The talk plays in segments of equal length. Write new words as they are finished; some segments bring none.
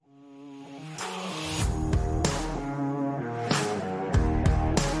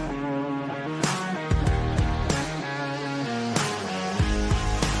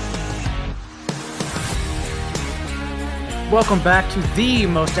Welcome back to the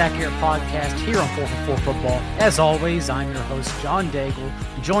most accurate podcast here on 4for4 Football. As always, I'm your host, John Daigle,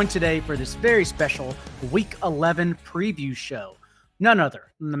 joined today for this very special Week 11 preview show. None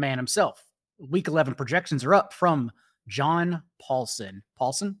other than the man himself. Week 11 projections are up from John Paulson.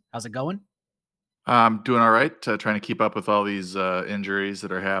 Paulson, how's it going? I'm doing all right, trying to keep up with all these injuries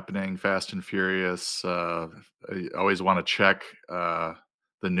that are happening fast and furious. I always want to check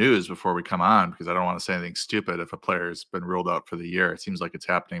the news before we come on because I don't want to say anything stupid if a player's been ruled out for the year. It seems like it's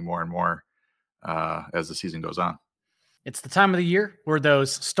happening more and more as the season goes on. It's the time of the year where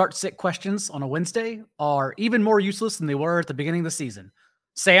those start-sit questions on a Wednesday are even more useless than they were at the beginning of the season.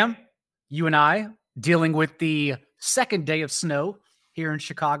 Sam, you and I dealing with the second day of snow here in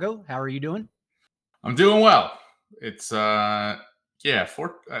Chicago. How are you doing? I'm doing well. It's fortunately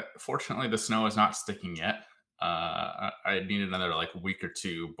the snow is not sticking yet. I need another week or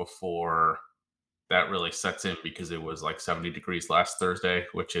two before that really sets in because it was 70 degrees last Thursday,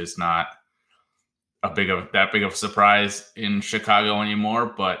 which is not that big of a surprise in Chicago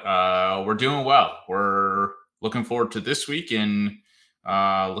anymore. But we're doing well. We're looking forward to this week and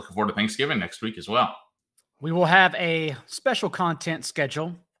looking forward to Thanksgiving next week as well. We will have a special content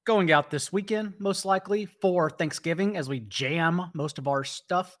schedule going out this weekend, most likely for Thanksgiving, as we jam most of our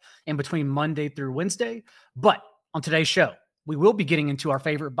stuff in between Monday through Wednesday. But on today's show, we will be getting into our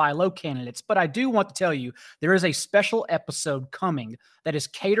favorite buy low candidates. But I do want to tell you there is a special episode coming that is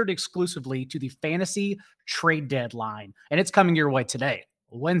catered exclusively to the fantasy trade deadline. And it's coming your way today,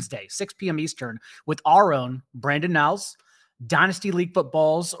 Wednesday, 6 p.m. Eastern, with our own Brandon Niles, Dynasty League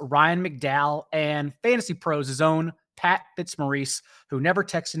Football's Ryan McDowell, and Fantasy Pros' own Pat Fitzmaurice, who never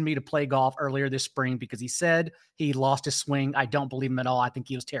texted me to play golf earlier this spring because he said he lost his swing. I don't believe him at all. I think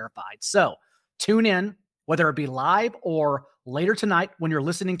he was terrified. So tune in, whether it be live or later tonight when you're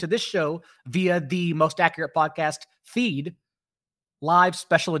listening to this show via the Most Accurate Podcast feed, live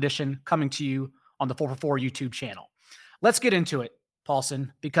special edition coming to you on the 4for4 YouTube channel. Let's get into it,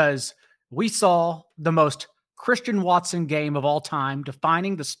 Paulson, because we saw the most Christian Watson game of all time,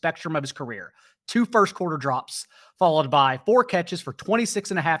 defining the spectrum of his career. 2 first quarter drops, followed by 4 catches for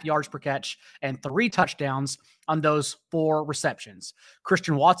 26.5 yards per catch and 3 touchdowns on those 4 receptions.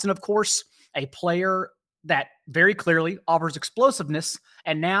 Christian Watson, of course, a player that very clearly offers explosiveness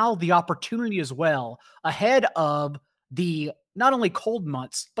and now the opportunity as well ahead of the not only cold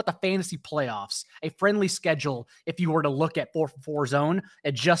months, but the fantasy playoffs, a friendly schedule if you were to look at 4for4's own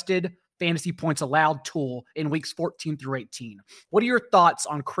adjusted fantasy points allowed tool in weeks 14 through 18. What are your thoughts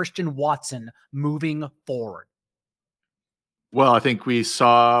on Christian Watson moving forward? Well, I think we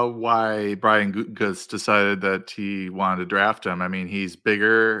saw why Brian Gutekunst decided that he wanted to draft him. I mean, he's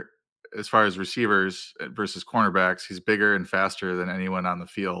bigger as far as receivers versus cornerbacks. He's bigger and faster than anyone on the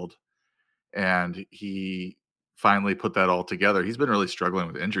field. And he finally put that all together. He's been really struggling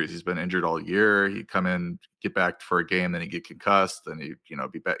with injuries. He's been injured all year. He'd come in, get back for a game, then he'd get concussed, then he'd,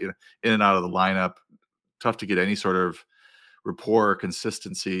 be back, in and out of the lineup. Tough to get any sort of rapport or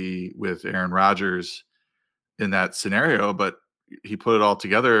consistency with Aaron Rodgers in that scenario, but he put it all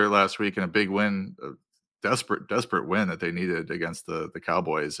together last week in a big win, a desperate win that they needed against the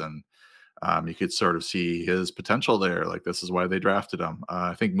Cowboys. And you could sort of see his potential there. Like, this is why they drafted him.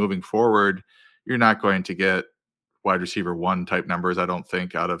 I think moving forward, you're not going to get wide receiver 1 type numbers, I don't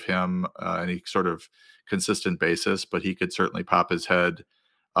think, out of him any sort of consistent basis, but he could certainly pop his head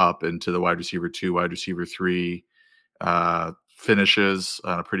up into the wide receiver 2, wide receiver 3 finishes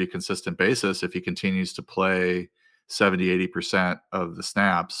on a pretty consistent basis if he continues to play 70-80% of the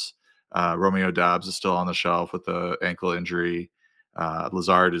snaps. Romeo Doubs is still on the shelf with the ankle injury.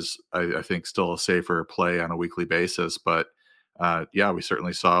 Lazard is, I think, still a safer play on a weekly basis, but we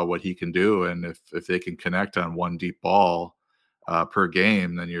certainly saw what he can do. And if they can connect on 1 deep ball per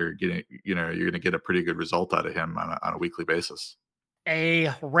game, then you're going to get a pretty good result out of him on a weekly basis.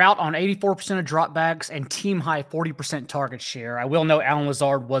 A route on 84% of dropbacks and team high 40% target share. I will note Allen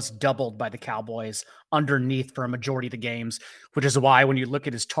Lazard was doubled by the Cowboys underneath for a majority of the games, which is why when you look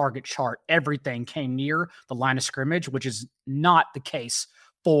at his target chart, everything came near the line of scrimmage, which is not the case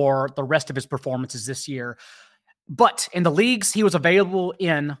for the rest of his performances this year. But in the leagues he was available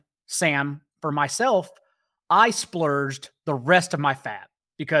in, Sam, for myself, I splurged the rest of my fab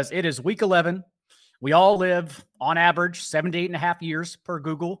because it is week 11. We all live, on average, 7 to 8.5 years per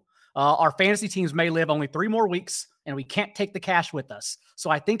Google. Our fantasy teams may live only 3 more weeks, and we can't take the cash with us. So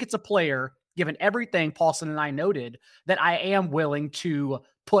I think it's a player, given everything Paulson and I noted, that I am willing to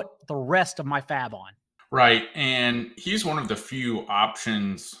put the rest of my fab on. Right, and he's one of the few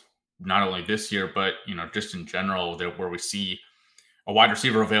options, not only this year, but just in general, where we see a wide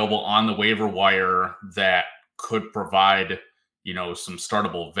receiver available on the waiver wire that could provide, some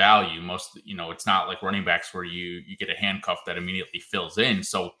startable value. It's not like running backs where you get a handcuff that immediately fills in.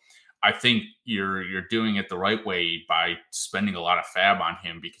 So I think you're doing it the right way by spending a lot of fab on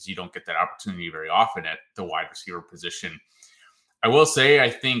him, because you don't get that opportunity very often at the wide receiver position. I will say, I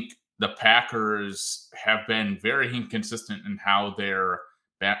think the Packers have been very inconsistent in how they're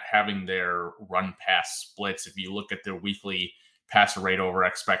having their run pass splits. If you look at their weekly passer rate over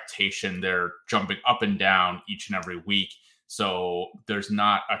expectation, they're jumping up and down each and every week. So there's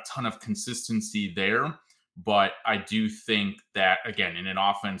not a ton of consistency there. But I do think that, again, in an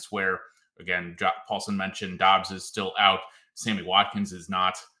offense where, again, Paulson mentioned Dobbs is still out, Sammy Watkins is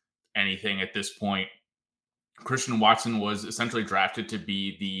not anything at this point. Christian Watson was essentially drafted to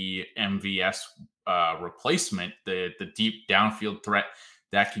be the MVS replacement, the deep downfield threat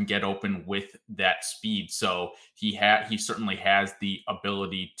that can get open with that speed. So he certainly has the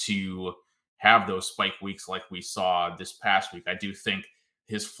ability to have those spike weeks like we saw this past week. I do think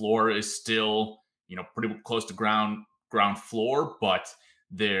his floor is still, pretty close to ground floor, but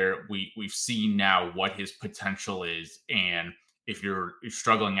we've seen now what his potential is. And if you're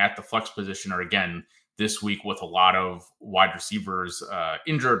struggling at the flex position, or again, this week with a lot of wide receivers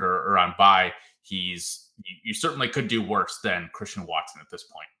injured or on bye, you certainly could do worse than Christian Watson at this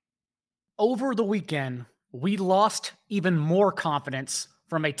point. Over the weekend, we lost even more confidence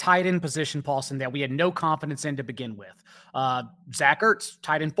from a tight end position, Paulson, that we had no confidence in to begin with. Zach Ertz,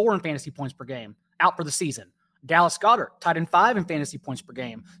 tight end 4 in fantasy points per game, out for the season. Dallas Goedert, tight end 5 in fantasy points per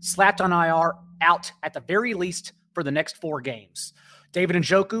game, slapped on IR, out at the very least for the next 4 games. David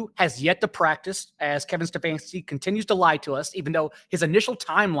Njoku has yet to practice, as Kevin Stefanski continues to lie to us, even though his initial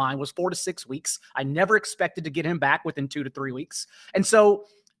timeline was 4 to 6 weeks. I never expected to get him back within 2 to 3 weeks. And so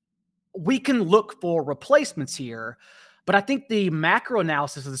we can look for replacements here, but I think the macro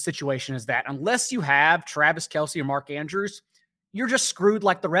analysis of the situation is that unless you have Travis Kelce or Mark Andrews, you're just screwed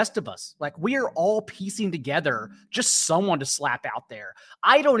like the rest of us. Like, we are all piecing together just someone to slap out there.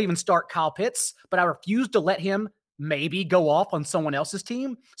 I don't even start Kyle Pitts, but I refuse to let him maybe go off on someone else's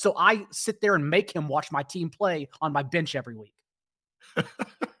team. So I sit there and make him watch my team play on my bench every week.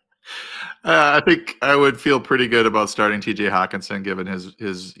 I think I would feel pretty good about starting TJ Hawkinson, given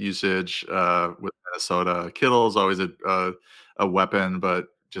his usage with Minnesota. Kittle is always a weapon, but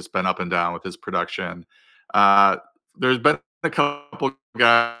just been up and down with his production. There's been a couple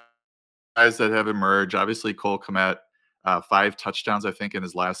guys that have emerged. Obviously, Cole Kmet, 5 touchdowns, I think, in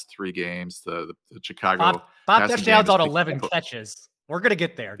his last 3 games. The Chicago five touchdowns on 11 catches. We're gonna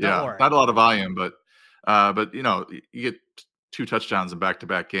get there. Don't worry. Not a lot of volume, but you get 2 touchdowns in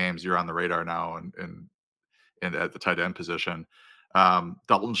back-to-back games. You're on the radar now, and at the tight end position.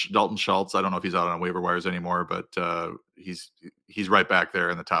 Dalton Schultz, I don't know if he's out on waiver wires anymore, but he's right back there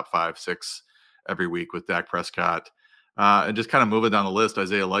in the top 5, 6 every week with Dak Prescott. And just kind of moving down the list,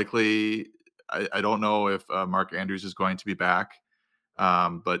 Isaiah Likely, I don't know if Mark Andrews is going to be back,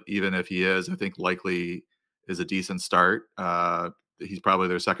 but even if he is, I think Likely is a decent start. He's probably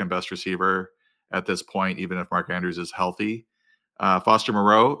their second best receiver at this point, even if Mark Andrews is healthy. Foster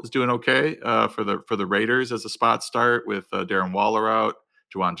Moreau is doing okay for the Raiders as a spot start with Darren Waller out.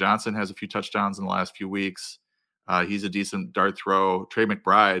 Juwan Johnson has a few touchdowns in the last few weeks. He's a decent dart throw. Trey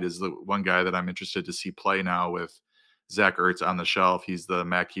McBride is the one guy that I'm interested to see play now with Zach Ertz on the shelf. He's the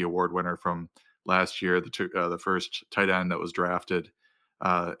Mackey Award winner from last year, the first tight end that was drafted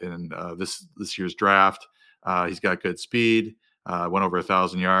in this year's draft. He's got good speed. Went over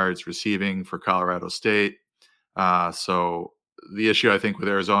 1,000 yards receiving for Colorado State. So the issue, I think, with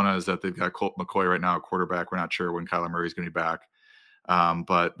Arizona is that they've got Colt McCoy right now, a quarterback. We're not sure when Kyler Murray is going to be back.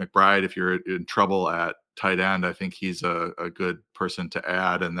 But McBride, if you're in trouble at tight end, I think he's a good person to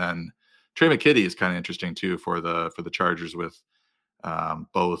add. And then Trey McKitty is kind of interesting too for the Chargers with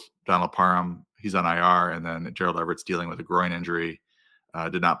both Donald Parham, he's on IR, and then Gerald Everett's dealing with a groin injury.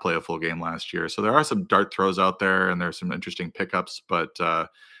 Did not play a full game last year. So there are some dart throws out there, and there's some interesting pickups. But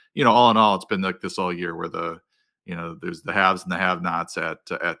all in all, it's been like this all year, where there's the haves and the have-nots at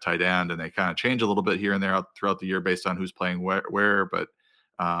tight end, and they kind of change a little bit here and there throughout the year based on who's playing where. But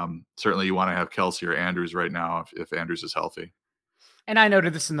certainly, you want to have Kelce or Andrews right now if Andrews is healthy. And I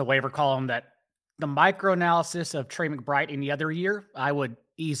noted this in the waiver column that the micro analysis of Trey McBride any other year, I would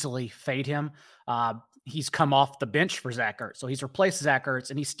easily fade him. He's come off the bench for Zach Ertz. So he's replaced Zach Ertz,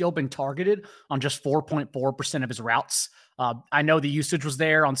 and he's still been targeted on just 4.4% of his routes. I know the usage was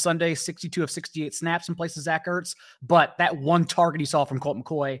there on Sunday, 62 of 68 snaps in place of Zach Ertz, but that one target he saw from Colt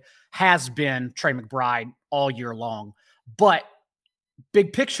McCoy has been Trey McBride all year long. But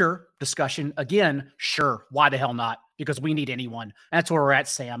big picture discussion, again, sure, why the hell not? because we need anyone. And that's where we're at,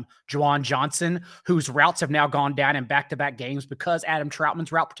 Sam. Juwan Johnson, whose routes have now gone down in back-to-back games because Adam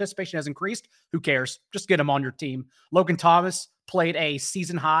Troutman's route participation has increased. Who cares? Just get him on your team. Logan Thomas played a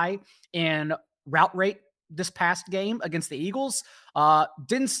season high in route rate this past game against the Eagles.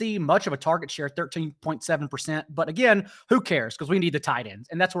 Didn't see much of a target share, 13.7%. But again, who cares? Because we need the tight ends.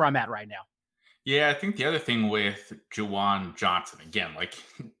 And that's where I'm at right now. Yeah, I think the other thing with Juwan Johnson, again, like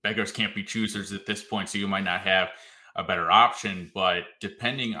beggars can't be choosers at this point, so you might not have a better option. But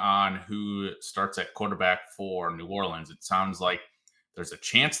depending on who starts at quarterback for New Orleans, it sounds like there's a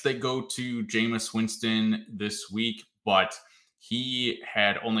chance they go to Jameis Winston this week, but he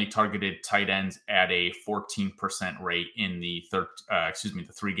had only targeted tight ends at a 14% rate in the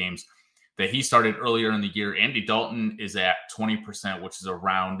 3 games that he started earlier in the year. Andy Dalton is at 20%, which is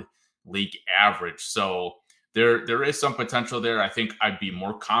around league average. So there is some potential there. I think I'd be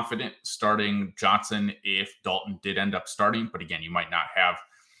more confident starting Johnson if Dalton did end up starting, but again, you might not have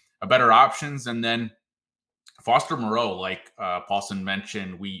a better options. And then Foster Moreau, like Paulson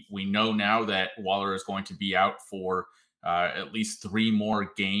mentioned, we know now that Waller is going to be out for at least 3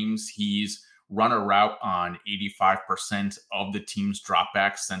 more games. He's run a route on 85% of the team's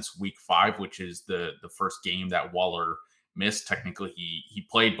dropbacks since week 5, which is the first game that Waller missed. Technically, he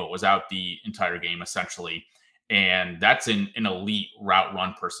played, but was out the entire game essentially. And that's an elite route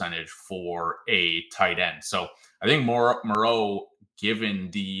run percentage for a tight end. So I think Moreau, given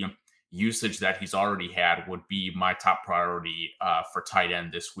the usage that he's already had, would be my top priority for tight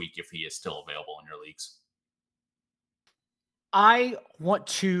end this week if he is still available in your leagues. I want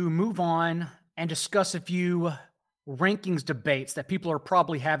to move on and discuss a few rankings debates that people are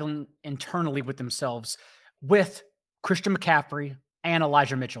probably having internally with themselves with Christian McCaffrey and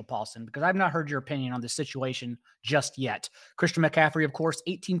Elijah Mitchell, Paulson, because I've not heard your opinion on this situation just yet. Christian McCaffrey, of course,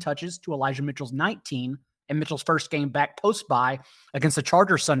 18 touches to Elijah Mitchell's 19 in Mitchell's first game back post-bye against the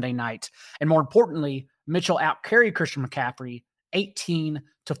Chargers Sunday night. And more importantly, Mitchell outcarried Christian McCaffrey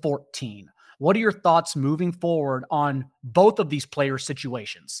 18-14. What are your thoughts moving forward on both of these player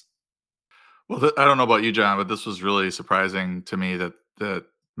situations? Well, I don't know about you, John, but this was really surprising to me that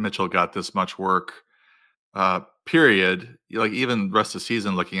Mitchell got this much work. Period. Like even rest of the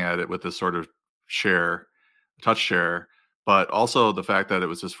season, looking at it with this sort of touch share, but also the fact that it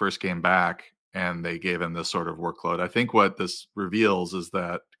was his first game back and they gave him this sort of workload. I think what this reveals is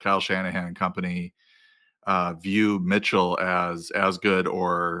that Kyle Shanahan and company view Mitchell as good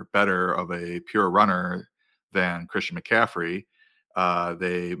or better of a pure runner than Christian McCaffrey.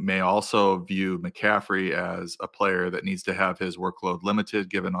 They may also view McCaffrey as a player that needs to have his workload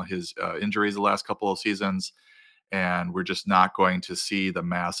limited given all his injuries the last couple of seasons. And we're just not going to see the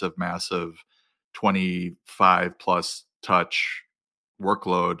massive 25 plus touch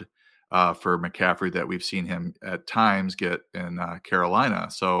workload for McCaffrey that we've seen him at times get in Carolina.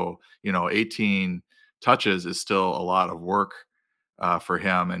 So, 18 touches is still a lot of work for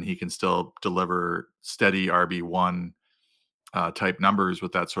him, and he can still deliver steady RB1 type numbers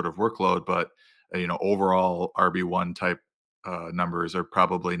with that sort of workload. But, overall RB1 type numbers are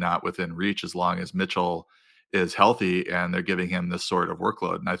probably not within reach as long as Mitchell is healthy and they're giving him this sort of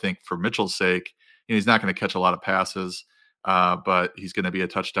workload. And I think for Mitchell's sake, he's not going to catch a lot of passes, but he's going to be a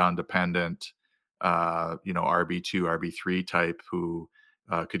touchdown dependent, RB2, RB3 type who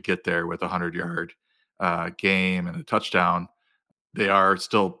could get there with a 100-yard game and a touchdown. They are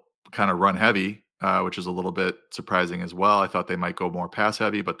still kind of run heavy, which is a little bit surprising as well. I thought they might go more pass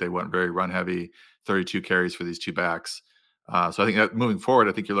heavy, but they went very run heavy, 32 carries for these two backs. So I think that moving forward,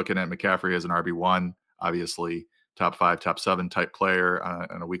 I think you're looking at McCaffrey as an RB1, obviously top 5, top 7 type player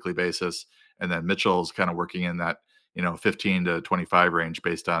on a weekly basis. And then Mitchell's kind of working in that, 15 to 25 range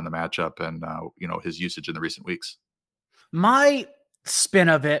based on the matchup and, his usage in the recent weeks. My spin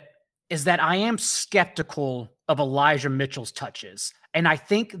of it is that I am skeptical of Elijah Mitchell's touches. And I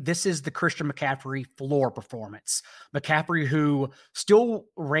think this is the Christian McCaffrey floor performance. McCaffrey, who still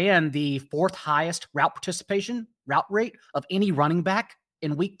ran the 4th highest route rate of any running back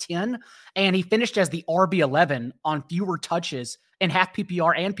in week 10. And he finished as the RB11 on fewer touches in half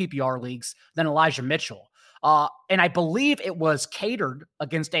PPR and PPR leagues than Elijah Mitchell. And I believe it was catered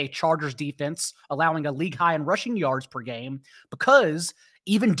against a Chargers defense, allowing a league high in rushing yards per game, because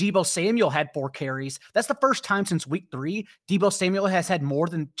even Deebo Samuel had 4 carries. That's the first time since week 3 Deebo Samuel has had more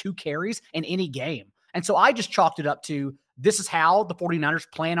than 2 carries in any game. And so I just chalked it up to this is how the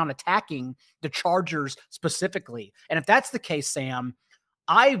 49ers plan on attacking the Chargers specifically. And if that's the case, Sam,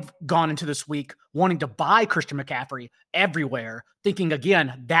 I've gone into this week wanting to buy Christian McCaffrey everywhere, thinking,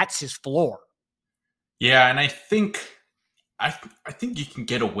 again, that's his floor. Yeah, and I think you can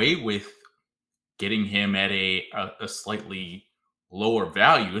get away with getting him at a slightly lower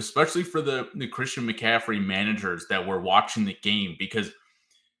value, especially for the Christian McCaffrey managers that were watching the game, because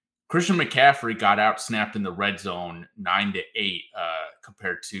Christian McCaffrey got out snapped in the red zone 9-8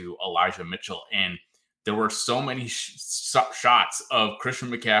 compared to Elijah Mitchell. And there were so many shots of Christian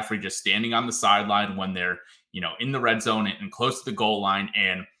McCaffrey just standing on the sideline when they're, in the red zone and close to the goal line.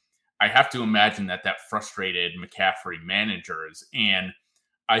 And I have to imagine that frustrated McCaffrey managers. And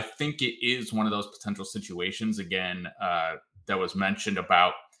I think it is one of those potential situations, again, that was mentioned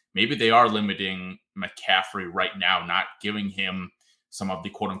about maybe they are limiting McCaffrey right now, not giving him some of the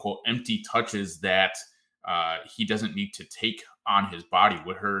quote unquote empty touches that he doesn't need to take on his body.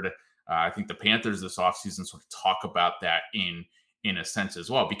 We heard, I think the Panthers this offseason sort of talk about that in a sense as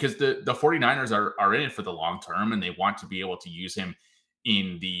well, because the 49ers are in it for the long term and they want to be able to use him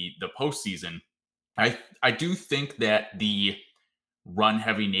in the postseason. I do think that the run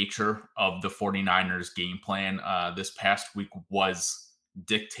heavy nature of the 49ers game plan this past week was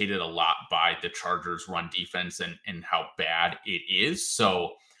dictated a lot by the Chargers run defense and how bad it is.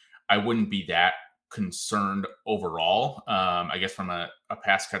 So I wouldn't be that concerned overall. I guess from a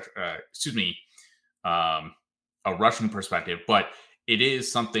pass catch, a rushing perspective, but it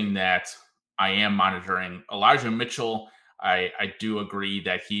is something that I am monitoring. Elijah Mitchell, I do agree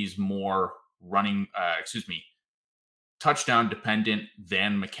that he's more running, touchdown dependent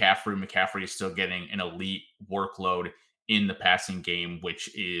than McCaffrey. McCaffrey is still getting an elite workload in the passing game, which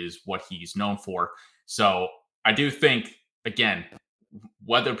is what he's known for. So I do think, again,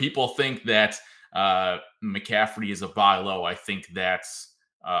 whether people think that McCaffrey is a buy low, I think that's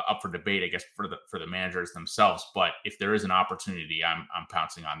up for debate, I guess, for the managers themselves. But if there is an opportunity, I'm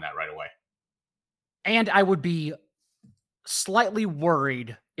pouncing on that right away. And I would be slightly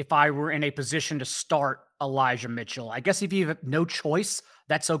worried if I were in a position to start Elijah Mitchell. I guess if you have no choice,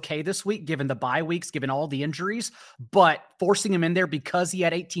 that's okay this week, given the bye weeks, given all the injuries. But forcing him in there because he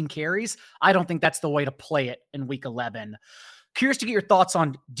had 18 carries, I don't think that's the way to play it in week 11. Curious to get your thoughts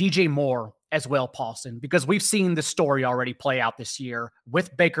on DJ Moore as well, Paulson, because we've seen the story already play out this year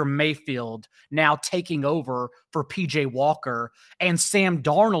with Baker Mayfield now taking over for PJ Walker and Sam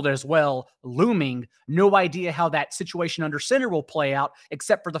Darnold as well looming. No idea how that situation under center will play out,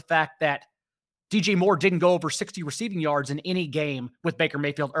 except for the fact that DJ Moore didn't go over 60 receiving yards in any game with Baker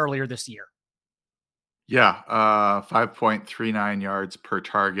Mayfield earlier this year. Yeah, 5.39 yards per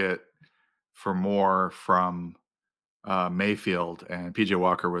target for Moore from Mayfield, and PJ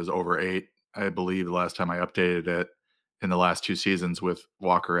Walker was over 8, I believe, the last time I updated it in the last 2 seasons with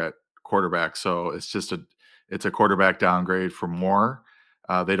Walker at quarterback. So it's a quarterback downgrade for Moore.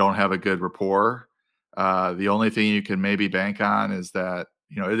 They don't have a good rapport. The only thing you can maybe bank on is that,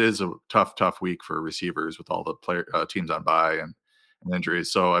 it is a tough week for receivers with all the teams on bye and injuries.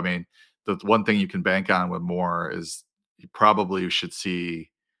 So, I mean, the one thing you can bank on with Moore is you probably should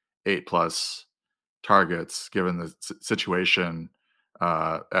see 8+ targets given the situation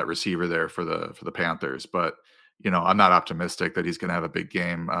at receiver there for the Panthers. But, I'm not optimistic that he's going to have a big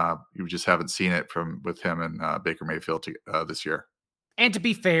game. You just haven't seen it with him and Baker Mayfield this year. And to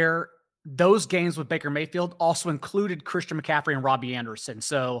be fair, those games with Baker Mayfield also included Christian McCaffrey and Robbie Anderson.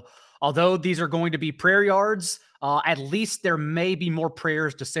 So although these are going to be prayer yards, at least there may be more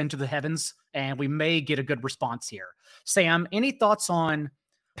prayers descend to the heavens, and we may get a good response here. Sam, any thoughts on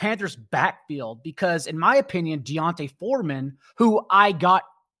Panthers backfield? Because in my opinion, D'Onta Foreman, who I got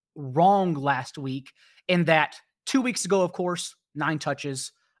wrong last week in that 2 weeks ago, of course, 9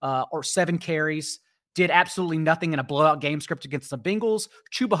 touches or 7 carries, did absolutely nothing in a blowout game script against the Bengals.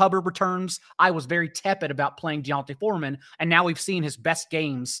 Chuba Hubbard returns. I was very tepid about playing D'Onta Foreman, and now we've seen his best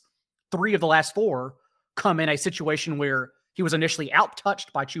games, 3 of the last 4, come in a situation where he was initially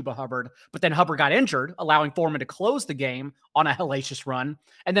out-touched by Chuba Hubbard, but then Hubbard got injured, allowing Foreman to close the game on a hellacious run.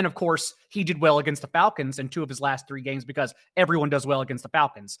 And then, of course, he did well against the Falcons in 2 of his last 3 games because everyone does well against the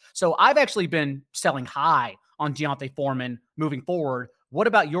Falcons. So I've actually been selling high on D'Onta Foreman moving forward. What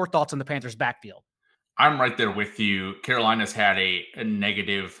about your thoughts on the Panthers backfield? I'm right there with you. Carolina's had a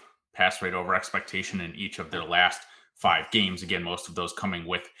negative pass rate over expectation in each of their last 5 games. Again, most of those coming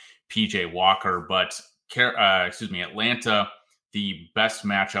with PJ Walker, but Atlanta, the best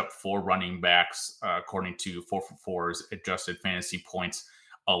matchup for running backs, according to 444's adjusted fantasy points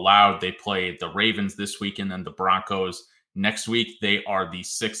allowed. They play the Ravens this week and then the Broncos next week. They are the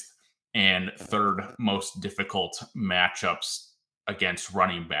 6th and 3rd most difficult matchups against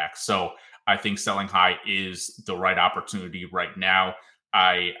running backs. So I think selling high is the right opportunity right now.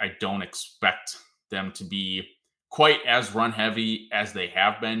 I don't expect them to be quite as run heavy as they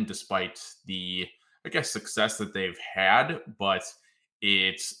have been, despite the, I guess, success that they've had. But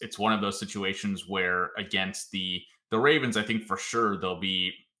it's one of those situations where against the Ravens, I think for sure they'll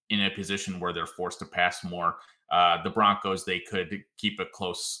be in a position where they're forced to pass more. The Broncos, they could keep it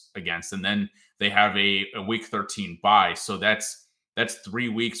close against, and then they have a week 13 bye. So that's 3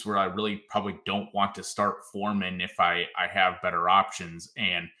 weeks where I really probably don't want to start Foreman if I have better options.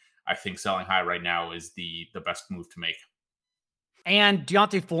 And I think selling high right now is the best move to make. And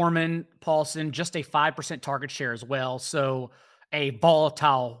Deontay Foreman, Paulson, just a 5% target share as well. So a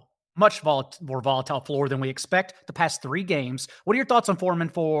volatile, more volatile floor than we expect the past 3 games. What are your thoughts on Foreman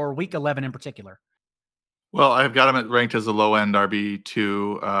for week 11 in particular? Well, I've got him ranked as a low end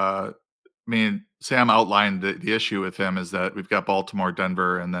RB2. I mean, Sam outlined the issue with him is that we've got Baltimore,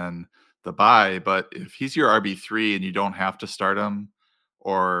 Denver, and then the bye. But if he's your RB3 and you don't have to start him,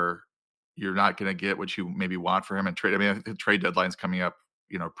 or you're not going to get what you maybe want for him and trade. I mean, the trade deadline's coming up,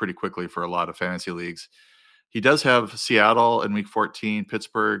 pretty quickly for a lot of fantasy leagues. He does have Seattle in week 14,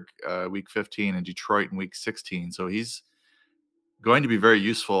 Pittsburgh week 15, and Detroit in week 16. So he's going to be very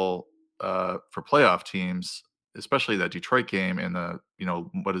useful for playoff teams, especially that Detroit game in the,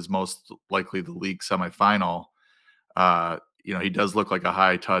 what is most likely the league semifinal. He does look like a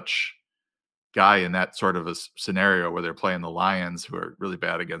high touch guy in that sort of a scenario where they're playing the Lions, who are really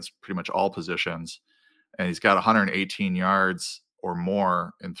bad against pretty much all positions. And he's got 118 yards or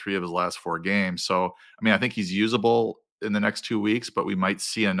more in 3 of his last 4 games. So, I mean, I think he's usable in the next 2 weeks, but we might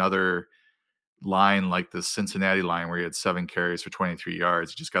see another line like the Cincinnati line where he had 7 carries for 23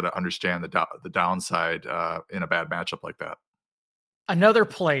 yards. You just got to understand the downside in a bad matchup like that. Another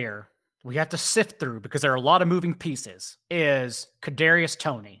player we have to sift through because there are a lot of moving pieces is Kadarius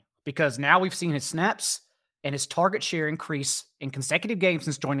Toney, because now we've seen his snaps and his target share increase in consecutive games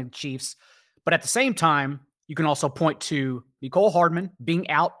since joining the Chiefs. But at the same time, you can also point to Mecole Hardman being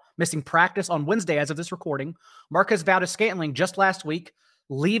out, missing practice on Wednesday as of this recording. Marquez Valdes-Scantling just last week,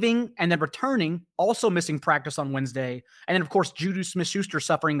 leaving and then returning, also missing practice on Wednesday. And then, of course, Juju Smith-Schuster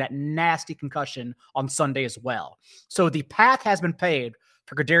suffering that nasty concussion on Sunday as well. So the path has been paved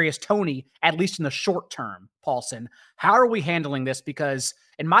for Kadarius Toney, at least in the short term, Paulson. How are we handling this? Because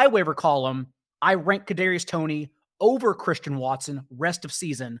in my waiver column, I rank Kadarius Toney over Christian Watson rest of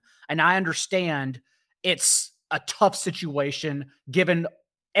season. And I understand it's a tough situation given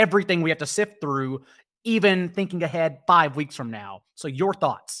everything we have to sift through, even thinking ahead 5 weeks from now. So your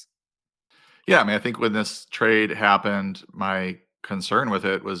thoughts? Yeah, I mean, I think when this trade happened, my concern with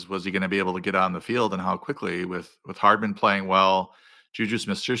it was he going to be able to get on the field and how quickly? With Hardman playing well, Juju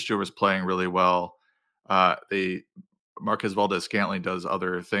Smith-Schuster was playing really well. Marquez Valdes-Scantling does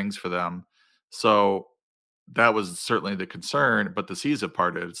other things for them. So that was certainly the concern, but the seas have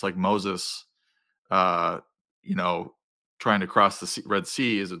parted. It's like Moses, trying to cross the Red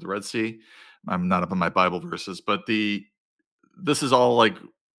Sea. Is it the Red Sea? I'm not up on my Bible verses, but this is all like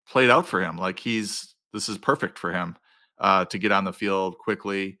played out for him. Like this is perfect for him to get on the field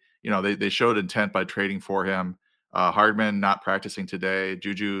quickly. They showed intent by trading for him. Hardman not practicing today.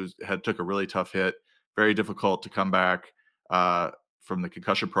 Juju took a really tough hit. Very difficult to come back from the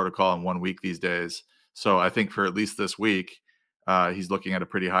concussion protocol in 1 week these days. So I think for at least this week, he's looking at a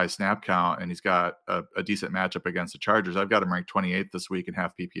pretty high snap count, and he's got a decent matchup against the Chargers. I've got him ranked 28th this week in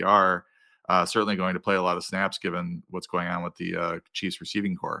half PPR. Certainly going to play a lot of snaps given what's going on with the Chiefs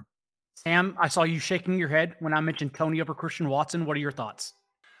receiving core. Sam, I saw you shaking your head when I mentioned Toney over Christian Watson. What are your thoughts?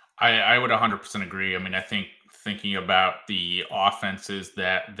 I would 100% agree. I mean, I think thinking about the offenses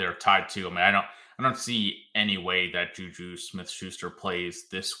that they're tied to, I mean, I don't see any way that Juju Smith-Schuster plays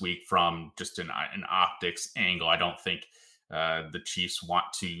this week from just an optics angle. I don't think the Chiefs want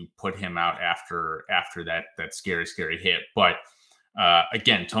to put him out after that scary hit. But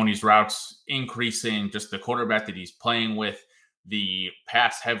again, Toney's routes increasing, just the quarterback that he's playing with, the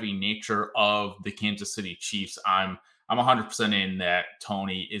pass-heavy nature of the Kansas City Chiefs. I'm 100% in that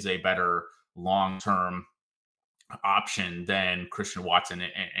Toney is a better long-term option than Christian Watson,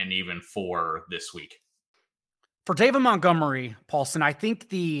 and even for this week. For David Montgomery, Paulson, I think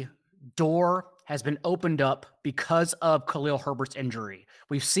the door has been opened up because of Khalil Herbert's injury.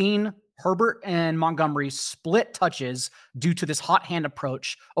 We've seen Herbert and Montgomery split touches due to this hot hand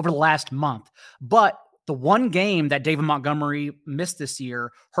approach over the last month. But the one game that David Montgomery missed this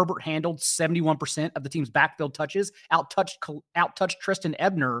year, Herbert handled 71% of the team's backfield touches, outtouched Tristan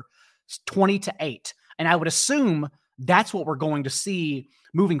Ebner 20-8. And I would assume that's what we're going to see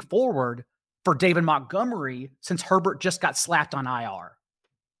moving forward for David Montgomery since Herbert just got slapped on IR.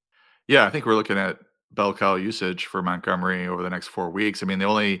 Yeah, I think we're looking at bell cow usage for Montgomery over the next 4 weeks. I mean, the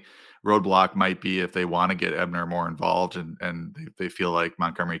only roadblock might be if they want to get Ebner more involved and they feel like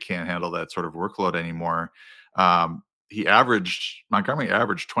Montgomery can't handle that sort of workload anymore. Montgomery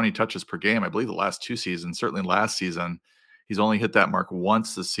averaged 20 touches per game, I believe the last 2 seasons, certainly last season. He's only hit that mark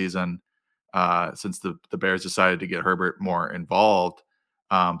once this season, since the Bears decided to get Herbert more involved.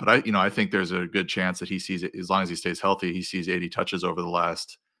 But I think there's a good chance that he sees it, as long as he stays healthy, he sees 80 touches over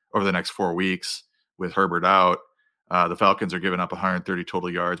the next 4 weeks with Herbert out. The Falcons are giving up 130 total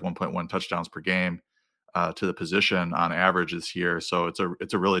yards, 1.1 touchdowns per game to the position on average this year. So it's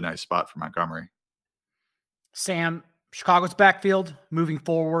a really nice spot for Montgomery. Sam, Chicago's backfield moving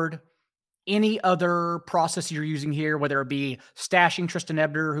forward. Any other process you're using here, whether it be stashing Tristan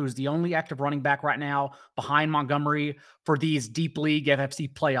Ebner, who's the only active running back right now behind Montgomery for these deep league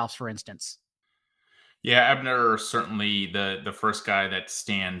FFC playoffs, for instance? Yeah, Ebner certainly the first guy that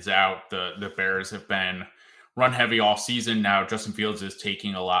stands out. The Bears have been run heavy all season. Now Justin Fields is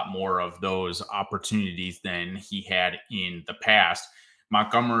taking a lot more of those opportunities than he had in the past.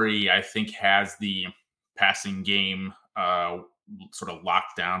 Montgomery, I think, has the passing game sort of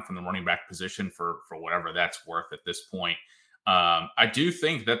locked down from the running back position for whatever that's worth at this point. I do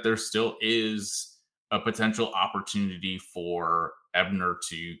think that there still is a potential opportunity for Ebner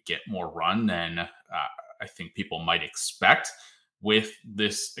to get more run than I think people might expect with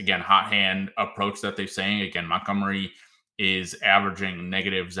this, again, hot hand approach that they're saying. Again, Montgomery is averaging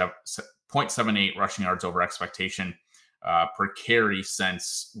negative 0.78 rushing yards over expectation per carry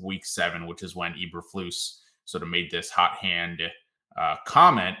since week 7, which is when Eberflus sort of made this hot hand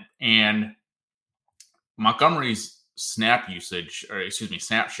comment. And Montgomery's snap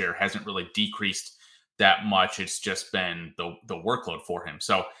share hasn't really decreased that much. It's just been the workload for him.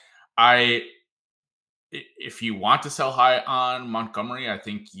 So if you want to sell high on Montgomery, I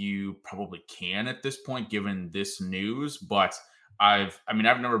think you probably can at this point, given this news. But I've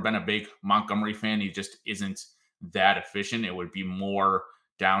never been a big Montgomery fan. He just isn't that efficient. It would be more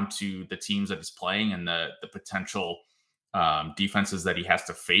down to the teams that he's playing and the potential defenses that he has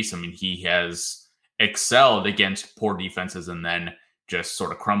to face. I mean, he has excelled against poor defenses and then just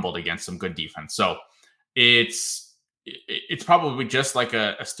sort of crumbled against some good defense. So it's probably just like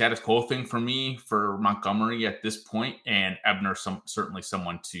a status quo thing for me for Montgomery at this point, and Ebner certainly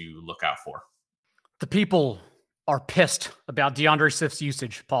someone to look out for. The people are pissed about DeAndre Swift's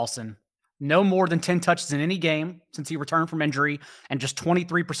usage, Paulson. No more than 10 touches in any game since he returned from injury, and just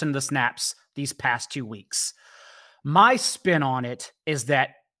 23% of the snaps these past 2 weeks. My spin on it is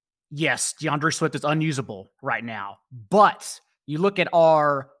that, yes, DeAndre Swift is unusable right now, but you look at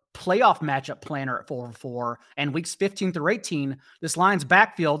our playoff matchup planner at 4-4 and weeks 15 through 18, this Lions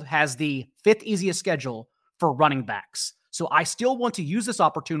backfield has the 5th easiest schedule for running backs. So I still want to use this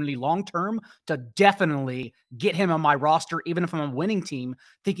opportunity long-term to definitely get him on my roster, even if I'm a winning team,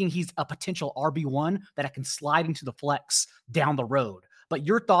 thinking he's a potential RB1 that I can slide into the flex down the road. But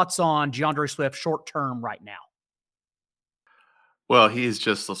your thoughts on DeAndre Swift short-term right now? Well, he's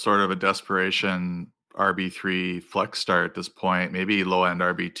just a sort of a desperation RB3 flex start at this point, maybe low end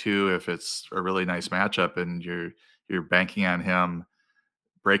RB2 if it's a really nice matchup and you're banking on him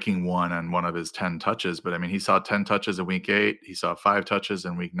breaking one on one of his 10 touches. But I mean, he saw 10 touches in week 8, he saw 5 touches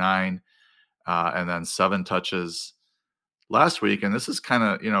in week 9, and then 7 touches last week. And this is kind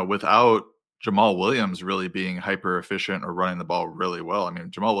of, without Jamal Williams really being hyper efficient or running the ball really well. I mean,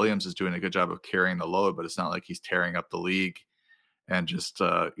 Jamal Williams is doing a good job of carrying the load, but it's not like he's tearing up the league and just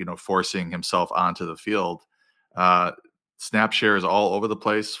forcing himself onto the field. Snap share is all over the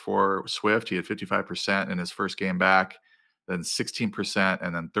place for Swift. He had 55% in his first game back, then 16%,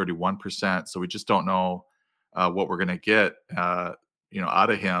 and then 31%. So we just don't know what we're going to get out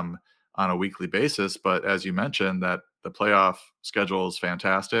of him on a weekly basis. But as you mentioned, that the playoff schedule is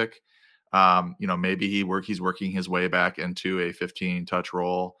fantastic. Maybe he's working his way back into a 15 touch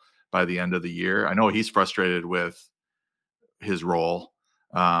role by the end of the year. I know he's frustrated with his role.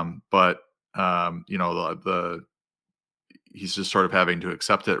 He's just sort of having to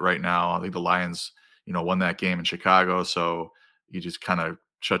accept it right now. I think the Lions, won that game in Chicago. So you just kind of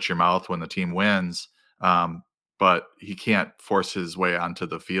shut your mouth when the team wins. But he can't force his way onto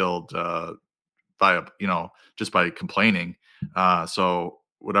the field just by complaining. So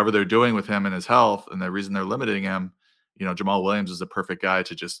whatever they're doing with him and his health and the reason they're limiting him, Jamal Williams is the perfect guy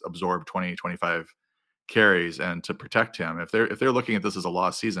to just absorb 20, 25 carries and to protect him. If they're looking at this as a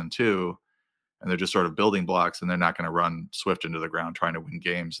lost season too, and they're just sort of building blocks, and they're not going to run Swift into the ground trying to win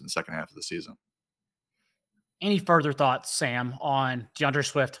games in the second half of the season. Any further thoughts, Sam, on DeAndre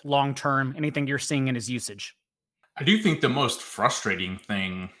Swift long-term, anything you're seeing in his usage? I do think the most frustrating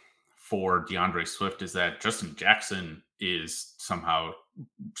thing for DeAndre Swift is that Justin Jackson is somehow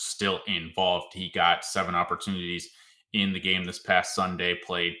still involved. He got 7 opportunities in the game this past Sunday,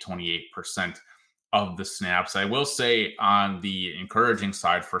 played 28% of the snaps. I will say on the encouraging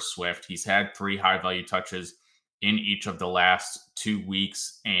side for Swift, he's had 3 high value touches in each of the last 2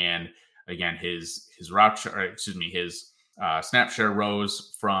 weeks. And again, his snap share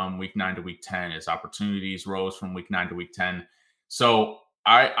rose from week 9 to week 10. His opportunities rose from week 9 to week 10. So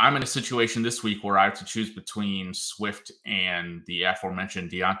I'm in a situation this week where I have to choose between Swift and the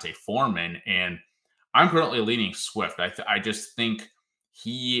aforementioned D'Onta Foreman. And I'm currently leaning Swift. I just think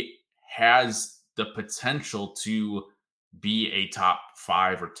he has the potential to be a top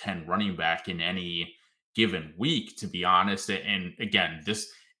 5 or 10 running back in any given week, to be honest. And again,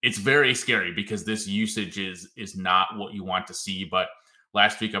 it's very scary because this usage is not what you want to see. But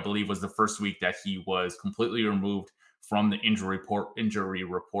last week, I believe, was the first week that he was completely removed from the injury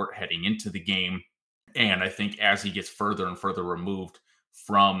report heading into the game. And I think as he gets further and further removed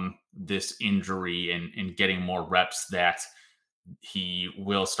from this injury and getting more reps, that he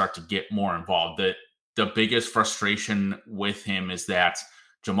will start to get more involved. The biggest frustration with him is that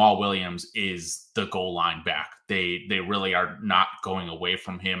Jamal Williams is the goal line back. They really are not going away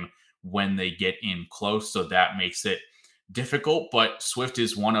from him when they get in close. So that makes it difficult. But Swift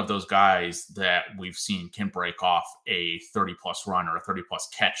is one of those guys that we've seen can break off a 30 plus run or a 30 plus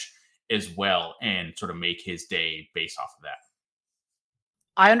catch as well and sort of make his day based off of that.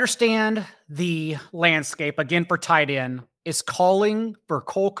 I understand the landscape again for tight end is calling for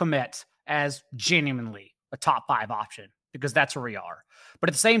Cole Kmet as genuinely a top 5 option because that's where we are. But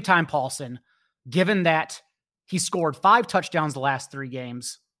at the same time, Paulson, given that he scored 5 touchdowns the last 3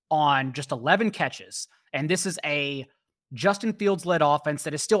 games on just 11 catches, and this is a Justin Fields-led offense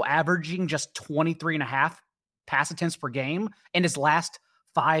that is still averaging just 23.5 pass attempts per game in his last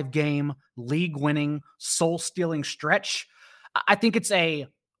 5-game league-winning, soul-stealing stretch, I think it's a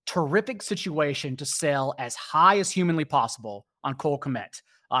terrific situation to sell as high as humanly possible on Cole Kmet.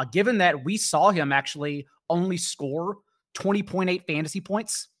 Given that we saw him actually only score 20.8 fantasy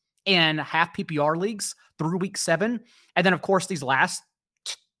points in half PPR leagues through week 7. And then, of course, these last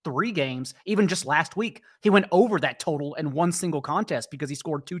 3 games, even just last week, he went over that total in one single contest because he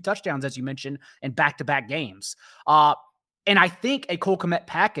scored 2 touchdowns, as you mentioned, in back-to-back games. And I think a Cole Kmet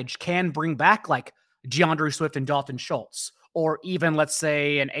package can bring back like DeAndre Swift and Dalton Schultz, or even, let's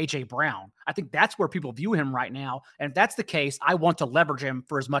say, an A.J. Brown. I think that's where people view him right now. And if that's the case, I want to leverage him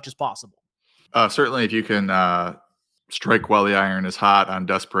for as much as possible. Certainly, if you can strike while the iron is hot on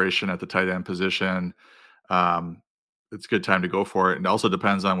desperation at the tight end position, it's a good time to go for it. And it also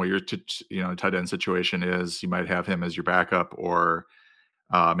depends on what your tight end situation is. You might have him as your backup, or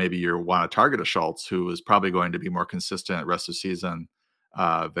maybe you want to target a Schultz, who is probably going to be more consistent rest of the season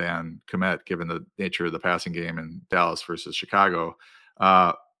than Kmet, given the nature of the passing game in Dallas versus Chicago.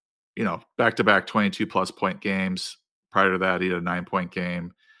 Back-to-back 22-plus point games. Prior to that, he had a 9-point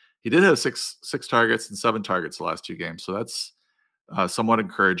game. He did have six targets and 7 targets the last 2 games, so that's somewhat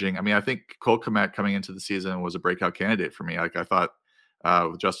encouraging. I mean, I think Cole Kmet coming into the season was a breakout candidate for me. Like I thought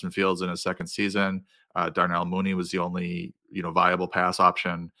with Justin Fields in his second season, Darnell Mooney was the only viable pass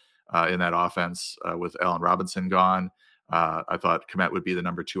option in that offense with Allen Robinson gone. I thought Kmet would be the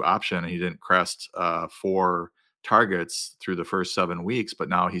number 2 option, and he didn't crest 4 targets through the first 7 weeks, but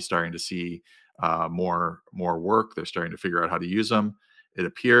now he's starting to see more work. They're starting to figure out how to use him. It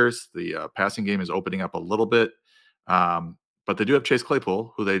appears the passing game is opening up a little bit, but they do have Chase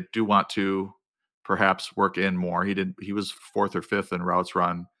Claypool, who they do want to perhaps work in more. He was 4th or 5th in routes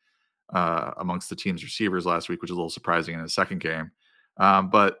run amongst the team's receivers last week, which is a little surprising in his second game.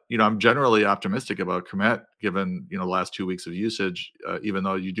 But I'm generally optimistic about Kmet given the last 2 weeks of usage, even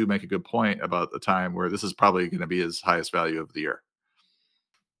though you do make a good point about the time where this is probably going to be his highest value of the year.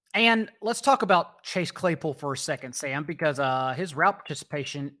 And let's talk about Chase Claypool for a second, Sam, because his route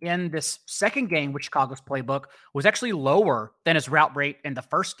participation in this second game with Chicago's playbook was actually lower than his route rate in the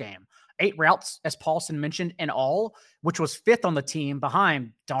first game. 8 routes, as Paulson mentioned, in all, which was 5th on the team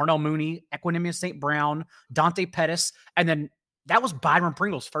behind Darnell Mooney, Equanimeous St. Brown, Dante Pettis, and then that was Byron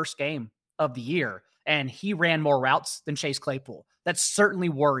Pringle's first game of the year, and he ran more routes than Chase Claypool. That's certainly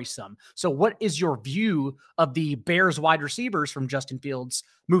worrisome. So what is your view of the Bears wide receivers from Justin Fields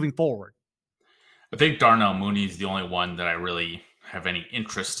moving forward? I think Darnell Mooney is the only one that I really have any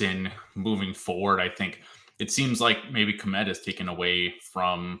interest in moving forward. I think it seems like maybe Kmet has taken away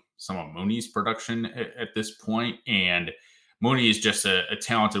from some of Mooney's production at this point, and Mooney is just a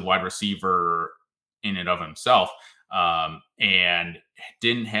talented wide receiver in and of himself. And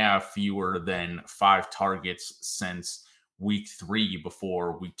didn't have fewer than 5 targets since week 3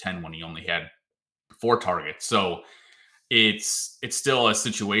 before week 10 when he only had 4 targets. So it's still a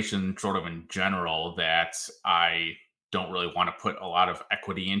situation sort of in general that I don't really want to put a lot of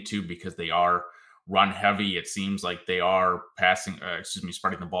equity into because they are run heavy. It seems like they are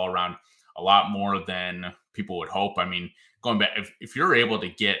spreading the ball around a lot more than people would hope. I mean, going back, if you're able to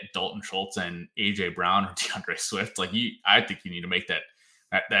get Dalton Schultz and AJ Brown or DeAndre Swift, I think you need to make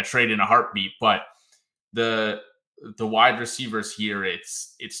that trade in a heartbeat. But the wide receivers here,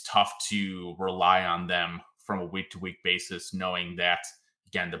 it's tough to rely on them from a week to week basis, knowing that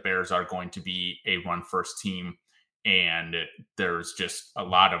again the Bears are going to be a run first team, and there's just a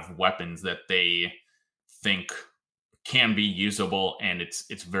lot of weapons that they think can be usable, and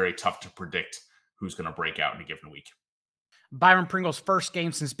it's very tough to predict who's going to break out in a given week. Byron Pringle's first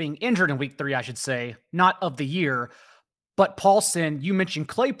game since being injured in week 3, I should say, not of the year. But Paulsen, you mentioned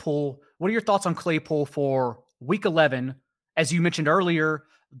Claypool. What are your thoughts on Claypool for week 11? As you mentioned earlier,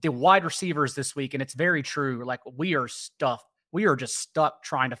 the wide receivers this week, and it's very true. Like, we are stuffed. We are just stuck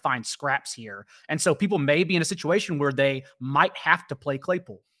trying to find scraps here. And so people may be in a situation where they might have to play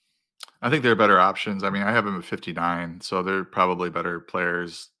Claypool. I think there are better options. I mean, I have him at 59, so there are probably better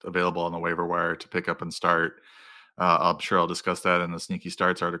players available on the waiver wire to pick up and start. I'm sure I'll discuss that in the Sneaky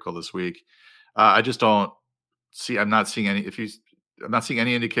Starts article this week. I just don't see. I'm not seeing any. I'm not seeing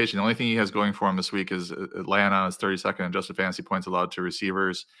any indication. The only thing he has going for him this week is Atlanta is 32nd in adjusted fantasy points allowed to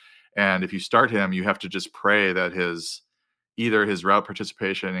receivers. And if you start him, you have to just pray that either his route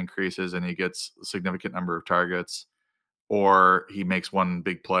participation increases and he gets a significant number of targets, or he makes one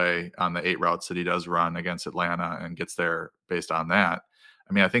big play on the 8 routes that he does run against Atlanta and gets there based on that.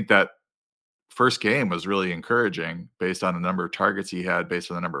 I mean, I think that first game was really encouraging based on the number of targets he had,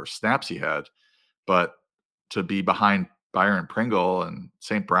 based on the number of snaps he had. But to be behind Byron Pringle and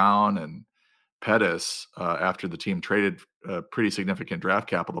St. Brown and Pettis after the team traded pretty significant draft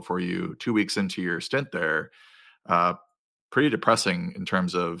capital for you 2 weeks into your stint there, pretty depressing in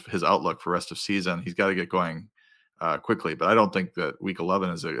terms of his outlook for rest of season. He's got to get going quickly, but I don't think that week 11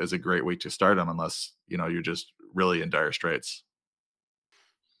 is a great week to start him unless, you're just really in dire straits.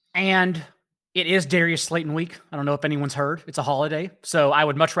 And it is Darius Slayton week. I don't know if anyone's heard. It's a holiday. So I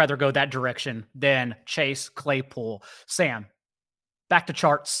would much rather go that direction than Chase Claypool. Sam, back to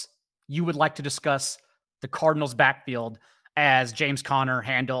charts. You would like to discuss the Cardinals backfield as James Conner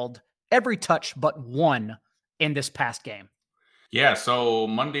handled every touch but one in this past game. Yeah, so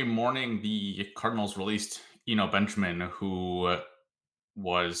Monday morning, the Cardinals released Eno Benjamin, who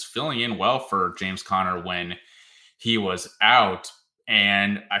was filling in well for James Conner when he was out.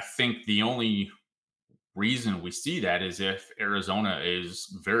 And I think the only reason we see that is if Arizona is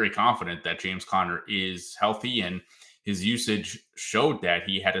very confident that James Conner is healthy, and his usage showed that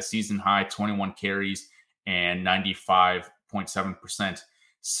he had a season high 21 carries and 95.7%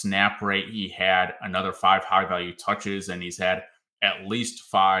 snap rate. He had another 5 high value touches, and he's had at least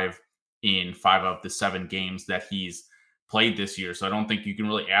 5 in 5 of the 7 games that he's played this year. So I don't think you can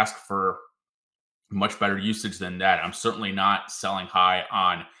really ask for much better usage than that. I'm certainly not selling high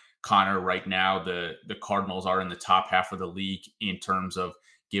on Conner right now. The Cardinals are in the top half of the league in terms of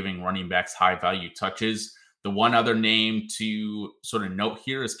giving running backs high value touches. The one other name to sort of note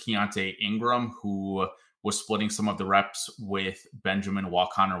here is Keontae Ingram, who was splitting some of the reps with Benjamin while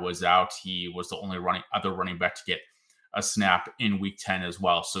Conner was out. He was the only other running back to get a snap in week 10 as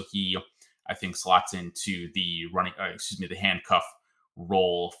well. So he, I think, slots into the the handcuff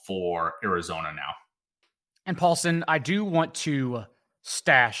role for Arizona now. And Paulsen, I do want to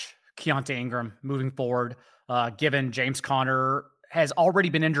stash Keontae Ingram moving forward, given James Conner has already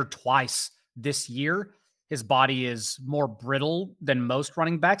been injured twice this year. His body is more brittle than most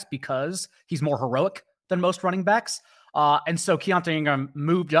running backs because he's more heroic than most running backs. And so Keontae Ingram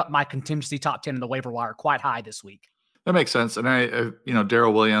moved up my contingency top 10 in the waiver wire quite high this week. That makes sense. And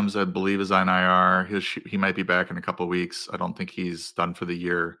Darrell Williams, I believe, is on IR. He might be back in a couple of weeks. I don't think he's done for the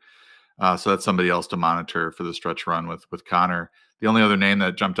year. So that's somebody else to monitor for the stretch run with Conner. The only other name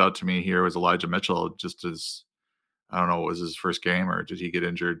that jumped out to me here was Elijah Mitchell. Just as, I don't know, was his first game or did he get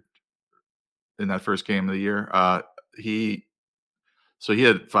injured in that first game of the year? He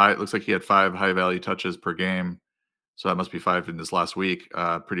had 5. Looks like he had 5 high value touches per game. So that must be 5 in this last week.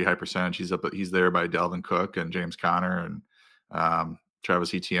 Pretty high percentage. He's there by Dalvin Cook and James Conner and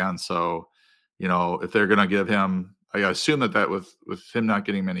Travis Etienne. So, if they're going to give him, I assume that with him not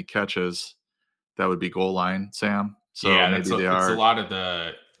getting many catches, that would be goal line, Sam. So yeah, maybe it's a lot of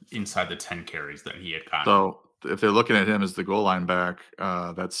the inside the 10 carries that he had gotten. So if they're looking at him as the goal line back,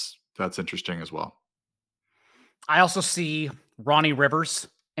 that's interesting as well. I also see Ronnie Rivers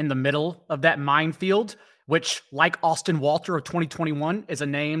in the middle of that minefield, which, like Austin Walter of 2021, is a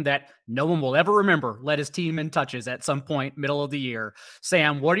name that no one will ever remember led his team in touches at some point middle of the year.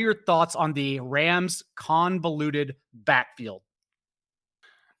 Sam, what are your thoughts on the Rams' convoluted backfield?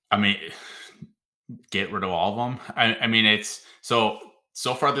 I mean, get rid of all of them. I mean, it's so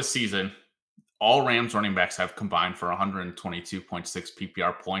far this season, all Rams running backs have combined for 122.6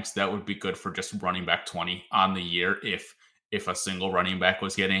 PPR points. That would be good for just running back 20 on the year if a single running back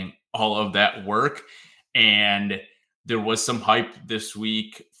was getting all of that work. And there was some hype this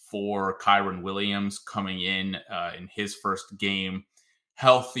week for Kyren Williams coming in his first game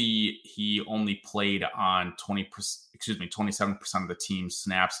healthy. He only played on 27% of the team's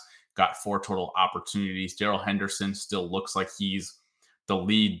snaps, got 4 total opportunities. Darrell Henderson still looks like he's the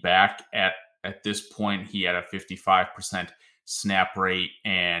lead back at this point. He had a 55% snap rate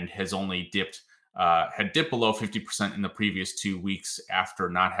and has only dipped below 50% in the previous 2 weeks after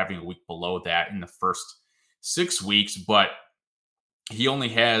not having a week below that in the first 6 weeks. But he only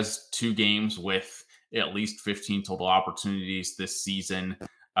has 2 games with at least 15 total opportunities this season.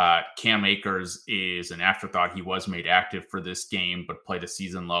 Cam Akers is an afterthought. He was made active for this game, but played a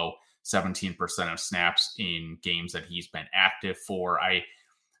season low 17% of snaps in games that he's been active for.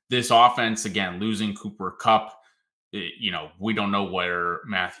 This offense, again, losing Cooper Kupp, we don't know where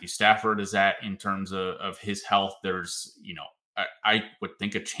Matthew Stafford is at in terms of his health. There's, I would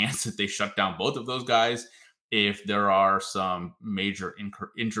think a chance that they shut down both of those guys if there are some major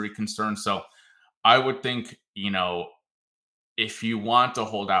injury concerns. So I would think, if you want to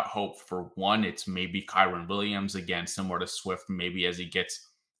hold out hope for one, it's maybe Kyren Williams, again, similar to Swift. Maybe as he gets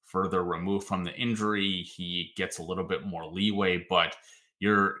further removed from the injury, he gets a little bit more leeway, but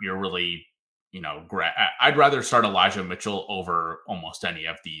you're really, I'd rather start Elijah Mitchell over almost any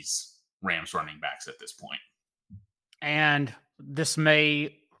of these Rams running backs at this point. And this